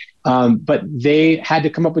 but they had to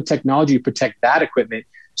come up with technology to protect that equipment.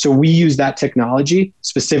 So we use that technology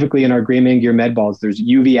specifically in our Gray Man Gear med balls. There's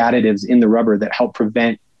UV additives in the rubber that help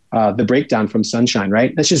prevent the breakdown from sunshine,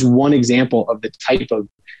 right? That's just one example of the type of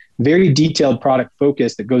very detailed product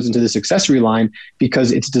focus that goes into this accessory line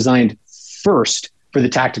because it's designed first for the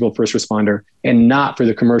tactical first responder and not for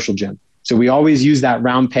the commercial gym. So we always use that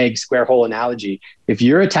round peg, square hole analogy. If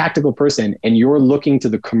you're a tactical person and you're looking to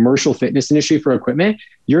the commercial fitness industry for equipment,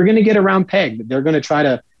 you're going to get a round peg that they're going to try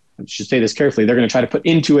to, I should say this carefully, they're going to try to put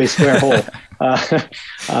into a square hole.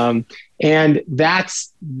 And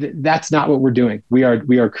that's not what we're doing. We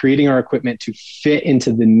are creating our equipment to fit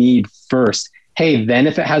into the need first. Hey, then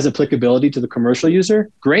if it has applicability to the commercial user,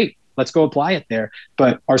 great. Let's go apply it there.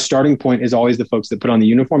 But our starting point is always the folks that put on the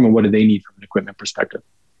uniform and what do they need from an equipment perspective.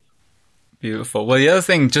 Beautiful. Well, the other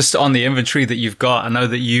thing, just on the inventory that you've got, I know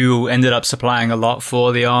that you ended up supplying a lot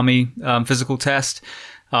for the Army physical test.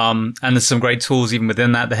 And there's some great tools even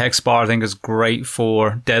within that. The Hex bar, I think, is great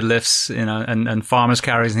for deadlifts, and farmers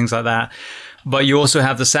carries and things like that. But you also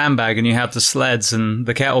have the sandbag and you have the sleds and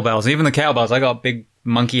the kettlebells. Even the kettlebells, I got big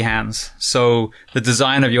monkey hands. So the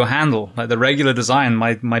design of your handle, like the regular design,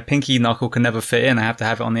 my pinky knuckle can never fit in. I have to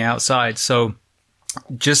have it on the outside. So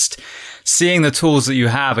just seeing the tools that you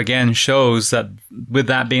have again shows that with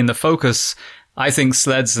that being the focus, I think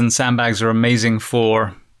sleds and sandbags are amazing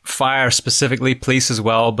for fire specifically, police as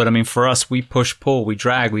well. But I mean, for us, we push, pull, we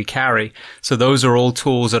drag, we carry. So those are all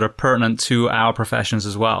tools that are pertinent to our professions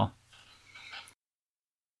as well.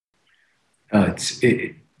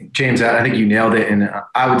 James, I think you nailed it. And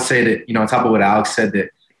I would say that, on top of what Alex said, that,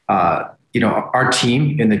 our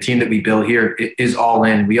team and the team that we build here is all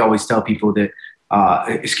in. We always tell people that,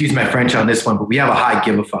 excuse my French on this one, but we have a high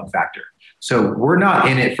give a fuck factor. So we're not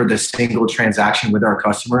in it for the single transaction with our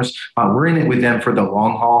customers. We're in it with them for the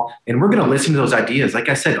long haul. And we're going to listen to those ideas. Like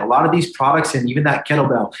I said, a lot of these products and even that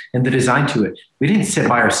kettlebell and the design to it, we didn't sit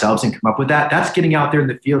by ourselves and come up with that. That's getting out there in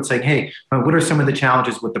the field saying, hey, what are some of the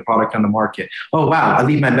challenges with the product on the market? Oh, wow, I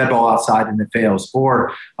leave my med ball outside and it fails.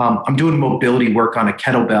 Or I'm doing mobility work on a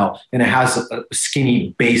kettlebell and it has a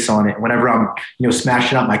skinny base on it. Whenever I'm,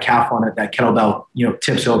 smashing out my calf on it, that kettlebell,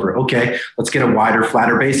 tips over. Okay, let's get a wider,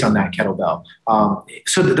 flatter base on that kettlebell.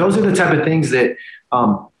 So those are the type of things that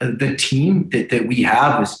the team that we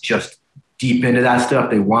have is just deep into that stuff.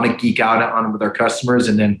 They want to geek out on with our customers.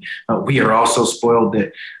 And then we are also spoiled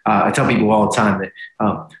that I tell people all the time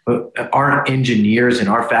that our engineers and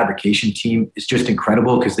our fabrication team is just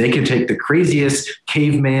incredible because they can take the craziest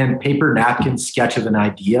caveman paper napkin sketch of an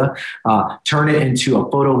idea, turn it into a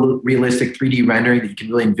photorealistic 3D rendering that you can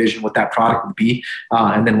really envision what that product would be.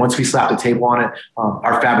 And then once we slap the table on it,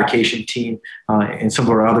 our fabrication team and some of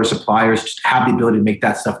our other suppliers just have the ability to make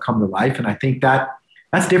that stuff come to life. And I think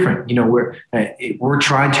that's different. We're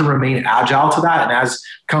trying to remain agile to that. And as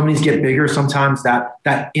companies get bigger, sometimes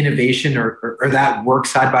that innovation or that work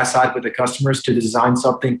side by side with the customers to design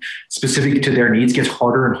something specific to their needs gets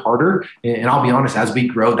harder and harder. And I'll be honest, as we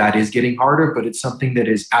grow, that is getting harder, but it's something that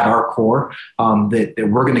is at our core that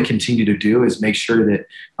we're going to continue to do is make sure that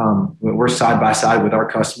we're side by side with our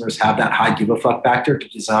customers, have that high give a fuck factor to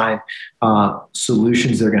design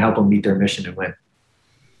solutions that are going to help them meet their mission and win.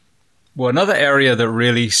 Well, another area that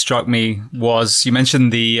really struck me was you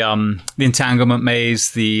mentioned the entanglement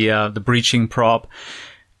maze, the breaching prop.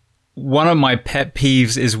 One of my pet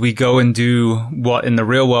peeves is we go and do what in the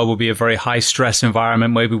real world would be a very high stress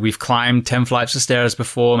environment. Maybe we've climbed 10 flights of stairs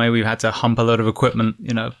before. Maybe we've had to hump a load of equipment,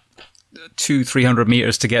 200-300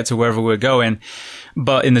 meters to get to wherever we're going.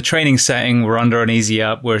 But in the training setting, we're under an easy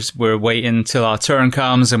up. We're waiting till our turn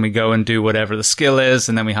comes and we go and do whatever the skill is.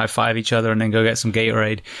 And then we high five each other and then go get some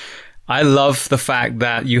Gatorade. I love the fact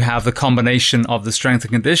that you have the combination of the strength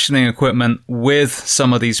and conditioning equipment with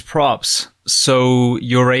some of these props. So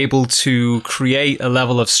you're able to create a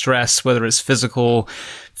level of stress, whether it's physical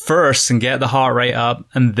first and get the heart rate up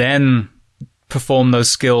and then perform those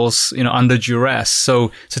skills, under duress.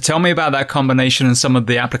 So tell me about that combination and some of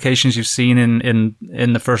the applications you've seen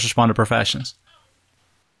in the first responder professions.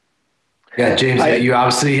 Yeah, James, you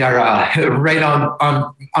obviously are right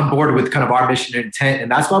on board with kind of our mission and intent. And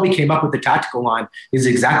that's why we came up with the tactical line is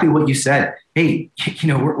exactly what you said. Hey,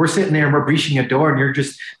 we're sitting there and we're breaching a door and you're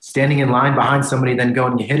just standing in line behind somebody, then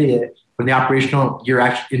going and you hit it. When the operational, your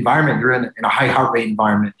actual environment, you're in a high heart rate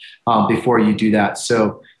environment before you do that.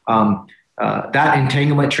 So that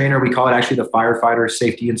entanglement trainer, we call it actually the firefighter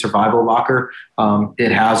safety and survival locker.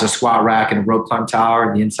 It has a squat rack and a rope climb tower,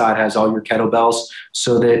 and the inside has all your kettlebells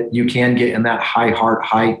so that you can get in that high heart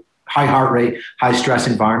rate, high stress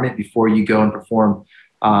environment before you go and perform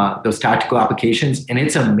those tactical applications. And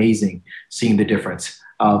it's amazing seeing the difference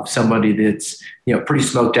of somebody that's pretty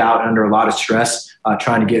smoked out under a lot of stress,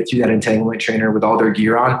 trying to get through that entanglement trainer with all their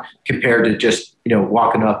gear on, compared to just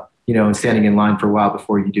walking up and standing in line for a while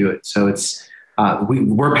before you do it. So it's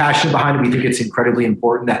we're passionate behind it. We think it's incredibly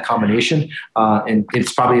important, that combination. And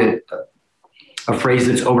it's probably a phrase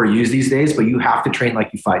that's overused these days, but you have to train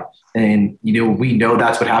like you fight. And, we know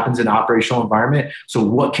that's what happens in an operational environment. So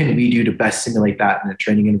what can we do to best simulate that in a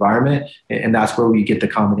training environment? And that's where we get the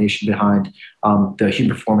combination behind the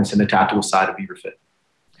human performance and the tactical side of BeaverFit.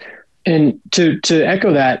 And to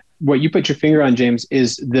echo that, what you put your finger on, James,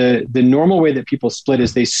 is the normal way that people split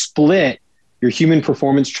is they split your human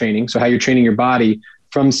performance training, so how you're training your body,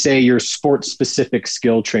 from, say, your sports-specific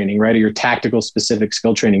skill training, right, or your tactical-specific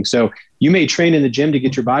skill training. So you may train in the gym to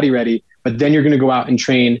get your body ready, but then you're going to go out and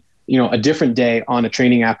train, a different day on a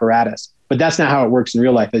training apparatus. But that's not how it works in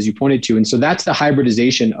real life, as you pointed to. And so that's the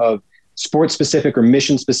hybridization of sports-specific or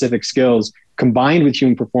mission-specific skills combined with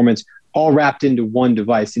human performance, all wrapped into one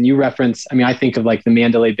device. And you reference, I think of like the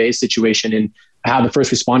Mandalay Bay situation and how the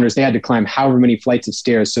first responders, they had to climb however many flights of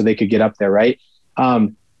stairs so they could get up there, right?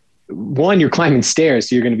 One, you're climbing stairs,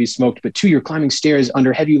 so you're going to be smoked. But two, you're climbing stairs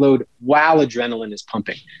under heavy load while adrenaline is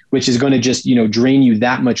pumping, which is going to just, drain you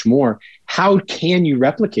that much more. How can you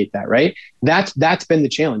replicate that, right? That's been the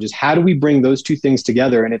challenge, is how do we bring those two things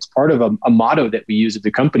together? And it's part of a motto that we use at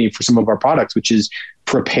the company for some of our products, which is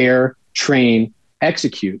prepare, train,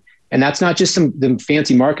 execute. And that's not just the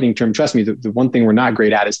fancy marketing term. Trust me, the one thing we're not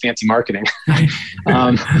great at is fancy marketing.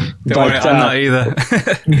 I'm not either.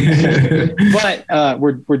 But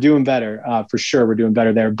we're doing better, for sure. We're doing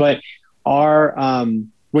better there. But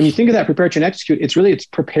when you think of that prepare, train, execute, it's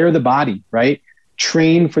prepare the body, right?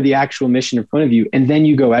 Train for the actual mission in front of you, and then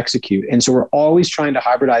you go execute. And so we're always trying to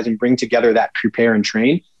hybridize and bring together that prepare and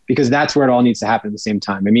train, because that's where it all needs to happen at the same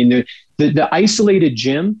time. The isolated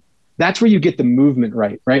gym, that's where you get the movement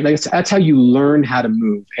right? Like that's how you learn how to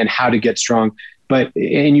move and how to get strong.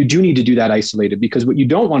 And you do need to do that isolated, because what you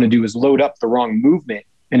don't want to do is load up the wrong movement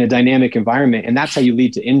in a dynamic environment. And that's how you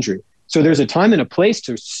lead to injury. So there's a time and a place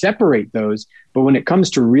to separate those. But when it comes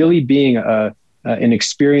to really being an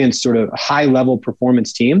experienced sort of high level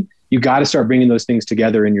performance team, you got to start bringing those things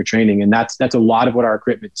together in your training. And that's a lot of what our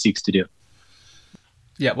equipment seeks to do.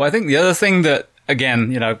 Yeah. Well, I think the other thing that,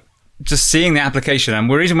 again, just seeing the application, and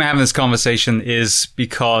the reason we're having this conversation is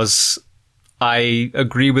because I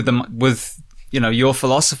agree with your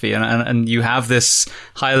philosophy, and you have this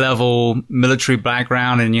high level military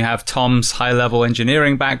background, and you have Tom's high level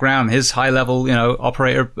engineering background, his high level,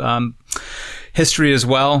 operator history as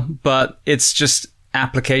well, but it's just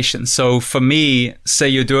application. So for me, say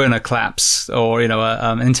you're doing a collapse or,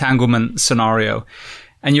 an entanglement scenario,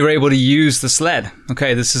 and you're able to use the sled.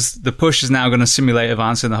 Okay, the push is now going to simulate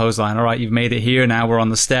advancing the hose line. All right, you've made it here. Now we're on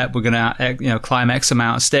the step. We're going to, climb X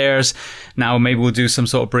amount of stairs. Now maybe we'll do some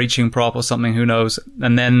sort of breaching prop or something. Who knows?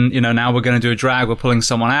 And then, now we're going to do a drag. We're pulling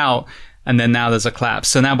someone out. And then now there's a collapse.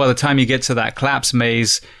 So now by the time you get to that collapse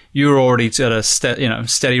maze, you're already at a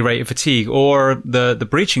steady rate of fatigue. Or the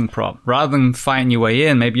breaching prop, rather than fighting your way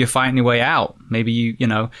in, maybe you're fighting your way out. Maybe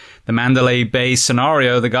the Mandalay Bay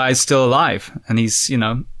scenario, the guy's still alive and he's,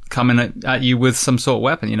 coming at you with some sort of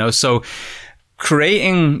weapon, So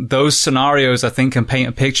creating those scenarios, I think, can paint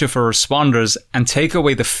a picture for responders and take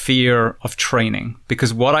away the fear of training.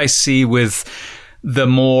 Because what I see with the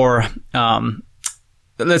more,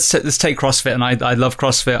 let's take CrossFit, and I love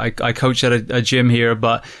CrossFit. I coach at a gym here,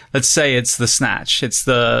 but let's say it's the snatch, it's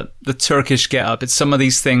the Turkish get up. It's some of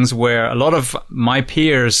these things where a lot of my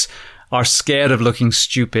peers are scared of looking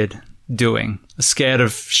stupid doing, scared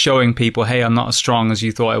of showing people, hey, I'm not as strong as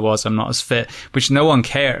you thought I was. I'm not as fit, which no one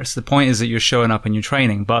cares. The point is that you're showing up and you're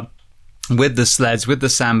training. But with the sleds, with the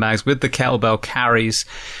sandbags, with the kettlebell carries,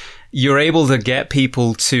 you're able to get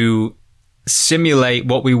people to simulate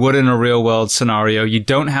what we would in a real world scenario. You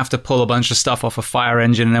don't have to pull a bunch of stuff off a fire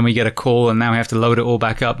engine and then we get a call and now we have to load it all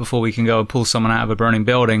back up before we can go and pull someone out of a burning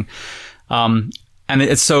building. And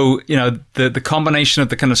it's so, the combination of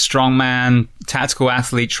the kind of strongman, tactical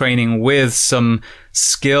athlete training with some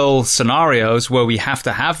skill scenarios where we have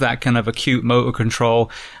to have that kind of acute motor control,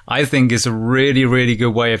 I think is a really, really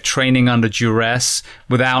good way of training under duress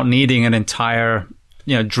without needing an entire,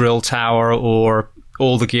 drill tower or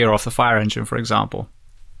all the gear off the fire engine, for example.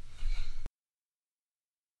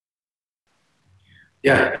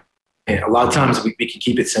 Yeah. And a lot of times we can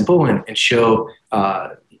keep it simple and show,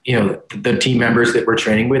 the team members that we're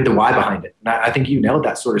training with, the why behind it. And I think you nailed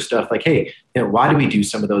that sort of stuff. Like, hey, why do we do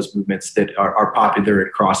some of those movements that are popular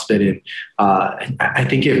at CrossFit? And I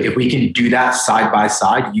think if we can do that side by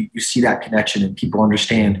side, you see that connection and people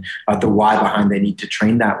understand the why behind they need to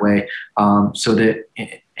train that way. So that,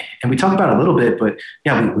 and we talked about it a little bit, but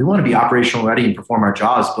yeah, we want to be operational ready and perform our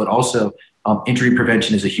jobs, but also injury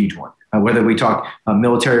prevention is a huge one. Whether we talk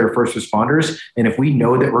military or first responders, and if we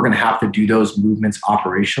know that we're going to have to do those movements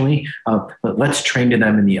operationally, let's train to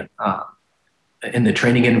them in the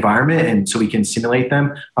training environment, and so we can simulate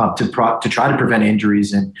them to try to prevent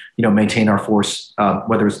injuries and maintain our force,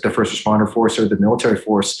 whether it's the first responder force or the military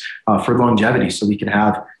force, for longevity, so we can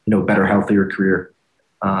have better, healthier career.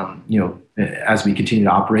 As we continue to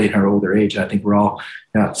operate in our older age. I think we're all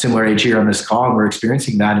similar age here on this call, and we're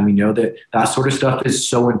experiencing that. And we know that sort of stuff is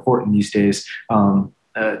so important these days to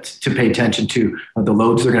pay attention to the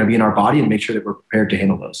loads that are going to be in our body and make sure that we're prepared to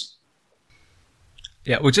handle those.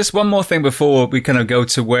 Yeah, well, just one more thing before we kind of go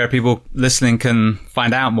to where people listening can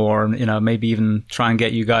find out more and, maybe even try and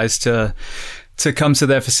get you guys to come to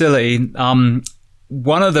their facility.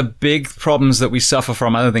 One of the big problems that we suffer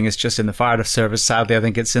from, I don't think it's just in the fire service, sadly, I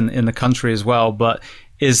think it's in the country as well, but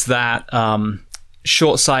is that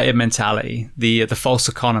short-sighted mentality, the false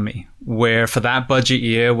economy, where for that budget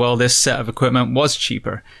year, well, this set of equipment was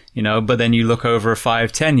cheaper, but then you look over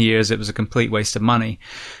 5-10 years, it was a complete waste of money.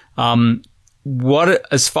 What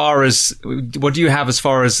do you have as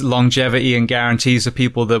far as longevity and guarantees of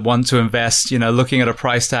people that want to invest, looking at a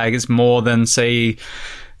price tag, it's more than, say,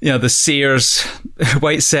 the Sears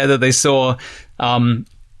weight set that they saw,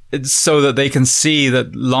 so that they can see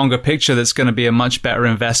that longer picture that's going to be a much better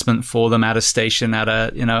investment for them at a station, at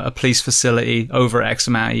a police facility over X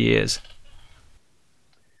amount of years?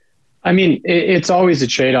 I mean, it's always a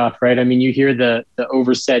trade-off, right? I mean, you hear the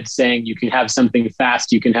oversaid saying, you can have something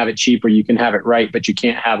fast, you can have it cheap, or you can have it right, but you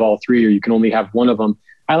can't have all three, or you can only have one of them.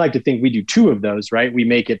 I like to think we do two of those, right? We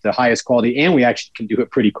make it the highest quality, and we actually can do it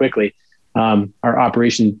pretty quickly. Our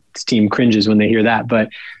operations team cringes when they hear that, but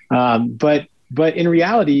in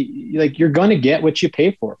reality, like, you're going to get what you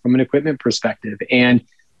pay for from an equipment perspective. And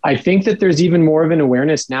I think that there's even more of an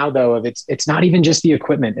awareness now, though, of it's not even just the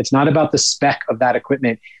equipment. It's not about the spec of that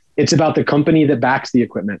equipment. It's about the company that backs the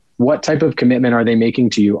equipment. What type of commitment are they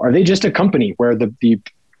making to you? Are they just a company where the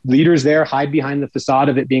leaders there hide behind the facade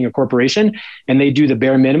of it being a corporation and they do the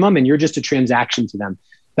bare minimum and you're just a transaction to them?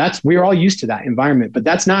 We're all used to that environment, but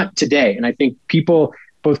that's not today. And I think people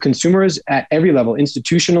both consumers at every level,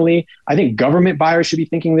 institutionally. I think government buyers should be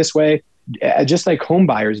thinking this way, just like home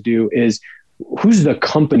buyers do, is who's the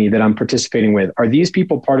company that I'm participating with? Are these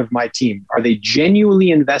people part of my team? Are they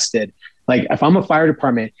genuinely invested? Like if I'm a fire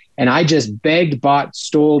department and I just begged, bought,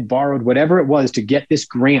 stole, borrowed, whatever it was to get this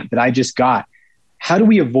grant that I just got, how do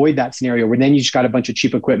we avoid that scenario where then you just got a bunch of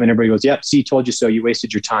cheap equipment? Everybody goes, yep, see, told you so. You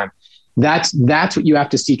wasted your time. That's what you have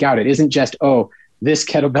to seek out. It isn't just, oh, this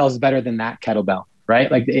kettlebell is better than that kettlebell,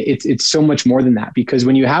 right? Like it's so much more than that, because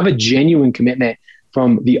when you have a genuine commitment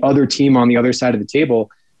from the other team on the other side of the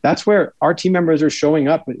table, that's where our team members are showing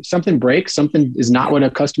up. If something breaks, something is not what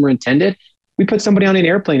a customer intended, we put somebody on an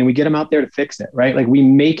airplane and we get them out there to fix it, right? Like we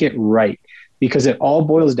make it right, because it all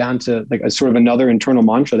boils down to like a sort of another internal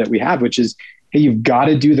mantra that we have, which is, hey, you've got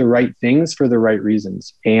to do the right things for the right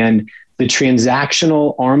reasons. And the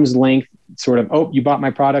transactional arm's length sort of, oh, you bought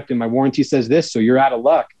my product and my warranty says this, so you're out of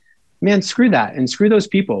luck. Man, screw that and screw those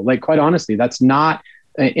people. Like, quite honestly, that's not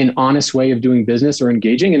an honest way of doing business or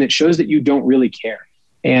engaging. And it shows that you don't really care.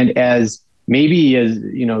 And as maybe as,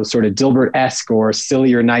 you know, sort of Dilbert-esque or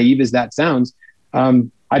silly or naive as that sounds,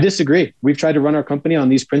 I disagree. We've tried to run our company on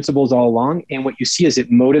these principles all along. And what you see is it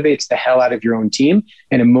motivates the hell out of your own team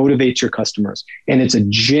and it motivates your customers. And it's a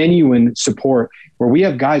genuine support where we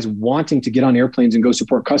have guys wanting to get on airplanes and go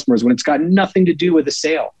support customers when it's got nothing to do with the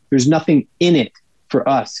sale. There's nothing in it for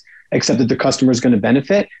us except that the customer is going to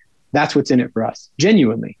benefit. That's what's in it for us.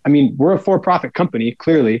 Genuinely. I mean, we're a for-profit company,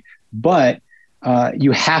 clearly, but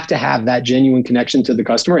you have to have that genuine connection to the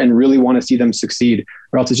customer and really want to see them succeed,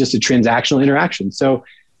 or else it's just a transactional interaction. So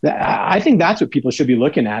I think that's what people should be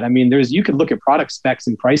looking at. I mean, you could look at product specs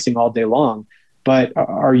and pricing all day long, but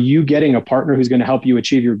are you getting a partner who's going to help you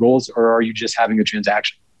achieve your goals, or are you just having a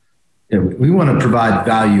transaction? Yeah, we want to provide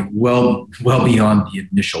value well beyond the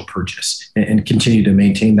initial purchase and continue to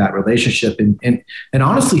maintain that relationship. And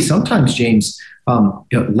honestly, sometimes, James,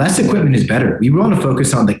 less equipment is better. We want to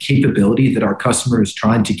focus on the capability that our customer is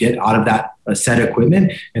trying to get out of that set of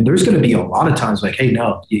equipment. And there's going to be a lot of times like, hey,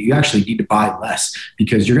 no, you actually need to buy less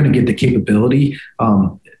because you're going to get the capability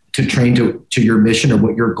to train to your mission or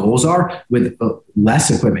what your goals are with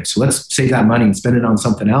less equipment. So let's save that money and spend it on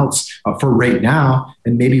something else for right now.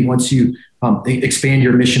 And maybe once you expand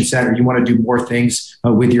your mission set or you want to do more things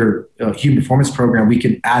with your human performance program, we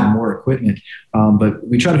can add more equipment. But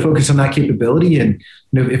we try to focus on that capability. And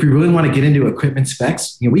if we really want to get into equipment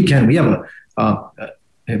specs, we can. We have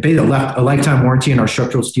a lifetime warranty in our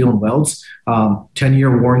structural steel and welds,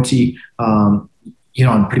 10-year warranty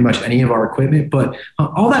on pretty much any of our equipment. But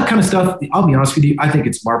all that kind of stuff, I'll be honest with you, I think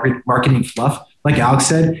it's marketing fluff. Like Alex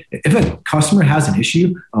said, if a customer has an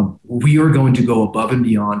issue, we are going to go above and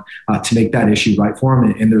beyond to make that issue right for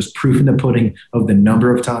them. And there's proof in the pudding of the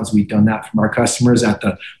number of times we've done that from our customers at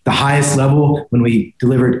the highest level when we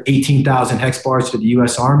delivered 18,000 hex bars to the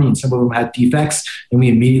U.S. Army, and some of them had defects, and we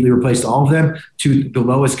immediately replaced all of them, to the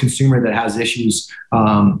lowest consumer that has issues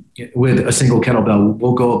with a single kettlebell.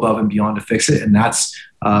 We'll go above and beyond to fix it. And that's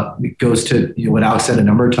it goes to what Alex said a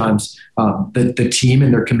number of times, the team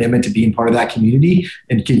and their commitment to being part of that community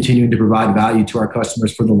and continuing to provide value to our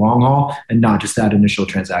customers for the long haul and not just that initial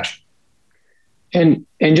transaction. And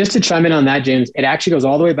just to chime in on that, James, it actually goes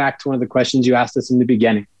all the way back to one of the questions you asked us in the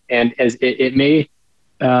beginning. And as it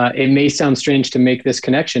may sound strange to make this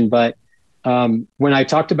connection, but when I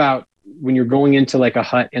talked about when you're going into like a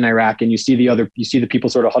hut in Iraq and you see the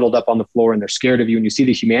people sort of huddled up on the floor and they're scared of you and you see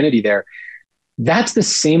the humanity there, that's the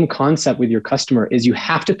same concept with your customer. Is you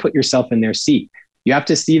have to put yourself in their seat. You have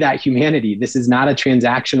to see that humanity. This is not a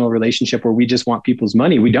transactional relationship where we just want people's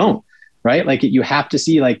money. We don't, right? Like you have to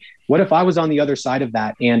see, like, what if I was on the other side of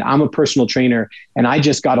that and I'm a personal trainer and I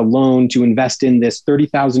just got a loan to invest in this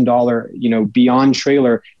 $30,000, Beyond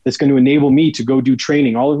trailer that's going to enable me to go do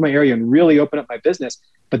training all over my area and really open up my business.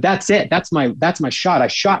 But that's it. That's my shot. I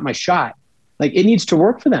shot my shot. Like, it needs to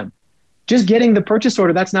work for them. Just getting the purchase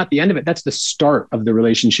order, that's not the end of it. That's the start of the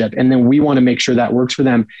relationship. And then we want to make sure that works for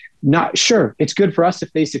them. Not sure, it's good for us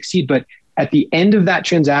if they succeed, but at the end of that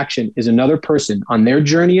transaction is another person on their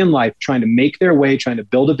journey in life, trying to make their way, trying to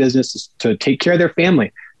build a business to take care of their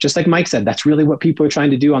family. Just like Mike said, that's really what people are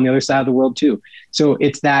trying to do on the other side of the world too. So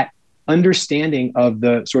it's that understanding of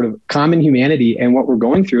the sort of common humanity and what we're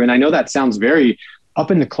going through. And I know that sounds very up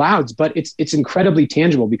in the clouds, but it's incredibly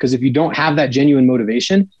tangible, because if you don't have that genuine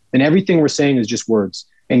motivation, then everything we're saying is just words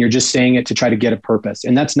and you're just saying it to try to get a purpose.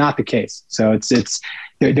 And that's not the case. So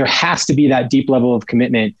there has to be that deep level of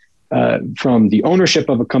commitment from the ownership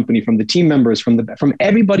of a company, from the team members, from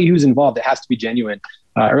everybody who's involved. It has to be genuine,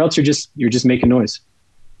 or else you're just making noise.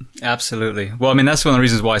 Absolutely. Well, I mean, that's one of the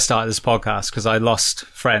reasons why I started this podcast, because I lost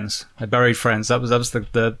friends. I buried friends. That was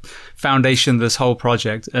the foundation of this whole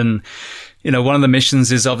project. And, one of the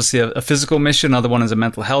missions is obviously a physical mission. Another one is a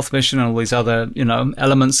mental health mission, and all these other,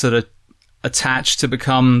 elements that are attached to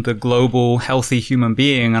become the global healthy human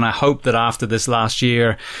being. And I hope that after this last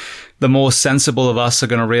year, the more sensible of us are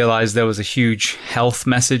going to realize there was a huge health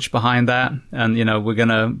message behind that. And, we're going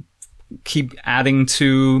to keep adding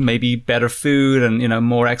to maybe better food and,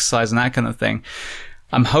 more exercise and that kind of thing.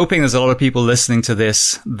 I'm hoping there's a lot of people listening to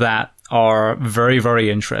this that are very, very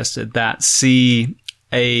interested, that see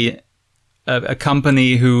a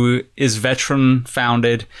company who is veteran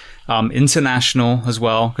founded, international as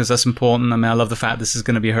well, because that's important. I mean, I love the fact this is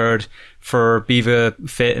going to be heard for Beaver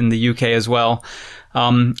Fit in the UK as well.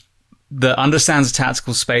 That understands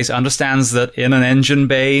tactical space, understands that in an engine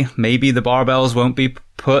bay, maybe the barbells won't be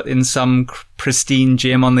put in some pristine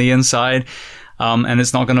gym on the inside, and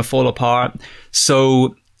it's not going to fall apart.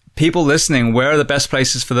 So people listening, where are the best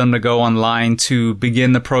places for them to go online to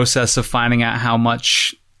begin the process of finding out how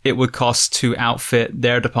much it would cost to outfit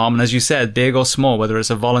their department? As you said, big or small, whether it's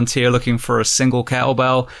a volunteer looking for a single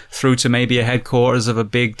kettlebell through to maybe a headquarters of a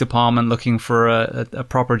big department looking for a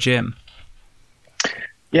proper gym.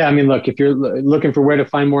 Yeah, I mean, look, if you're looking for where to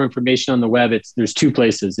find more information on the web, there's two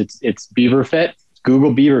places. It's BeaverFit.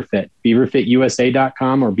 Google BeaverFit.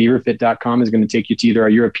 BeaverFitUSA.com or BeaverFit.com is going to take you to either our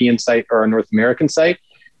European site or our North American site.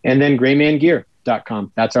 And then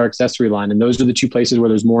GrayManGear.com. That's our accessory line. And those are the two places where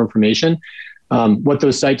there's more information. What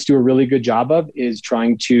those sites do a really good job of is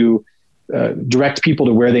trying to direct people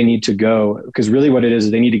to where they need to go. Because really what it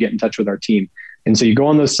is they need to get in touch with our team. And so you go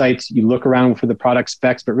on those sites, you look around for the product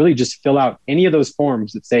specs, but really just fill out any of those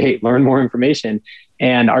forms that say, hey, learn more information.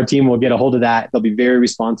 And our team will get a hold of that. They'll be very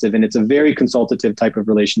responsive. And it's a very consultative type of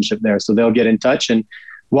relationship there. So they'll get in touch and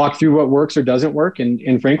walk through what works or doesn't work.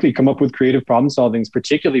 And frankly, come up with creative problem solvings,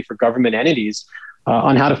 particularly for government entities,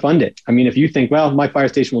 on how to fund it. I mean, if you think, well, my fire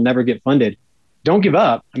station will never get funded, don't give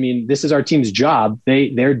up. I mean, this is our team's job.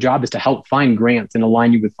 Their job is to help find grants and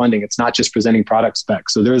align you with funding. It's not just presenting product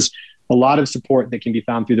specs. So there's a lot of support that can be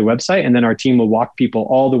found through the website. And then our team will walk people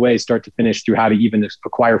all the way, start to finish, through how to even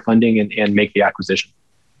acquire funding and make the acquisition.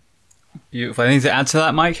 Beautiful. Anything to add to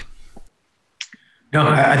that, Mike? No,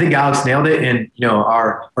 I think Alex nailed it. And,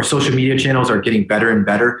 our social media channels are getting better and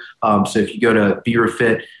better. So if you go to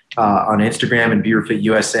BeaverFit on Instagram and BeaverFit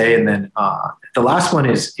USA, and then the last one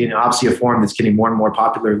is, obviously a forum that's getting more and more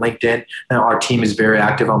popular, LinkedIn. And our team is very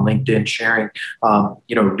active on LinkedIn, sharing,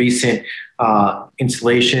 recent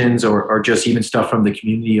installations or just even stuff from the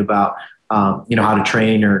community about, how to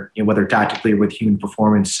train or whether tactically or with human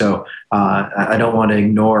performance. So I don't want to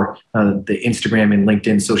ignore the Instagram and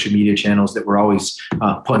LinkedIn social media channels that we're always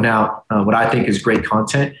putting out what I think is great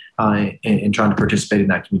content and trying to participate in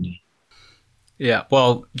that community. Yeah,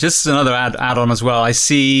 well, just another add-on as well. I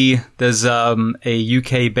see there's a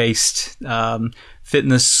UK-based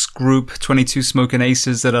fitness group, 22 Smoking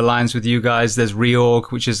Aces, that aligns with you guys. There's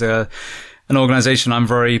Reorg, which is an organization I'm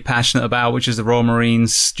very passionate about, which is the Royal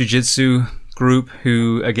Marines Jiu-Jitsu group,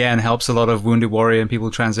 who, again, helps a lot of wounded warrior and people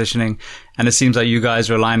transitioning. And it seems like you guys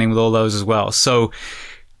are aligning with all those as well. So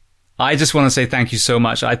I just want to say thank you so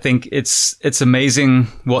much. I think it's amazing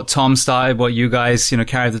what Tom started, what you guys,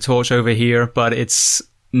 carried the torch over here, but it's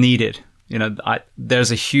needed.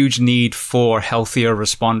 There's a huge need for healthier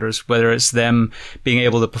responders, whether it's them being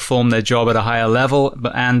able to perform their job at a higher level,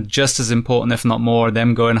 and just as important, if not more,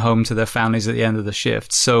 them going home to their families at the end of the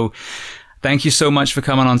shift. So thank you so much for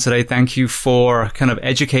coming on today. Thank you for kind of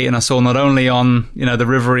educating us all, not only on, the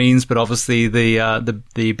Riverines, but obviously the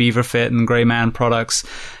BeaverFit and Grayman products.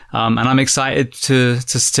 And I'm excited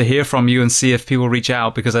to hear from you and see if people reach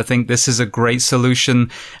out, because I think this is a great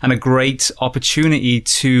solution and a great opportunity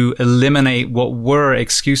to eliminate what were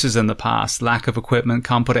excuses in the past. Lack of equipment,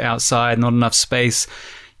 can't put it outside, not enough space.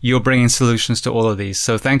 You're bringing solutions to all of these.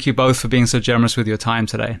 So thank you both for being so generous with your time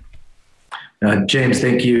today. James,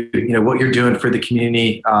 thank you. What you're doing for the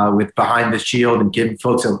community with Behind the Shield and giving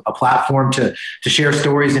folks a platform to share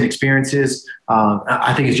stories and experiences,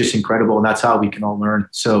 I think is just incredible. And that's how we can all learn.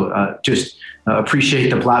 So just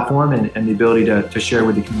appreciate the platform and the ability to share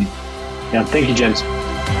with the community. Yeah, thank you, James.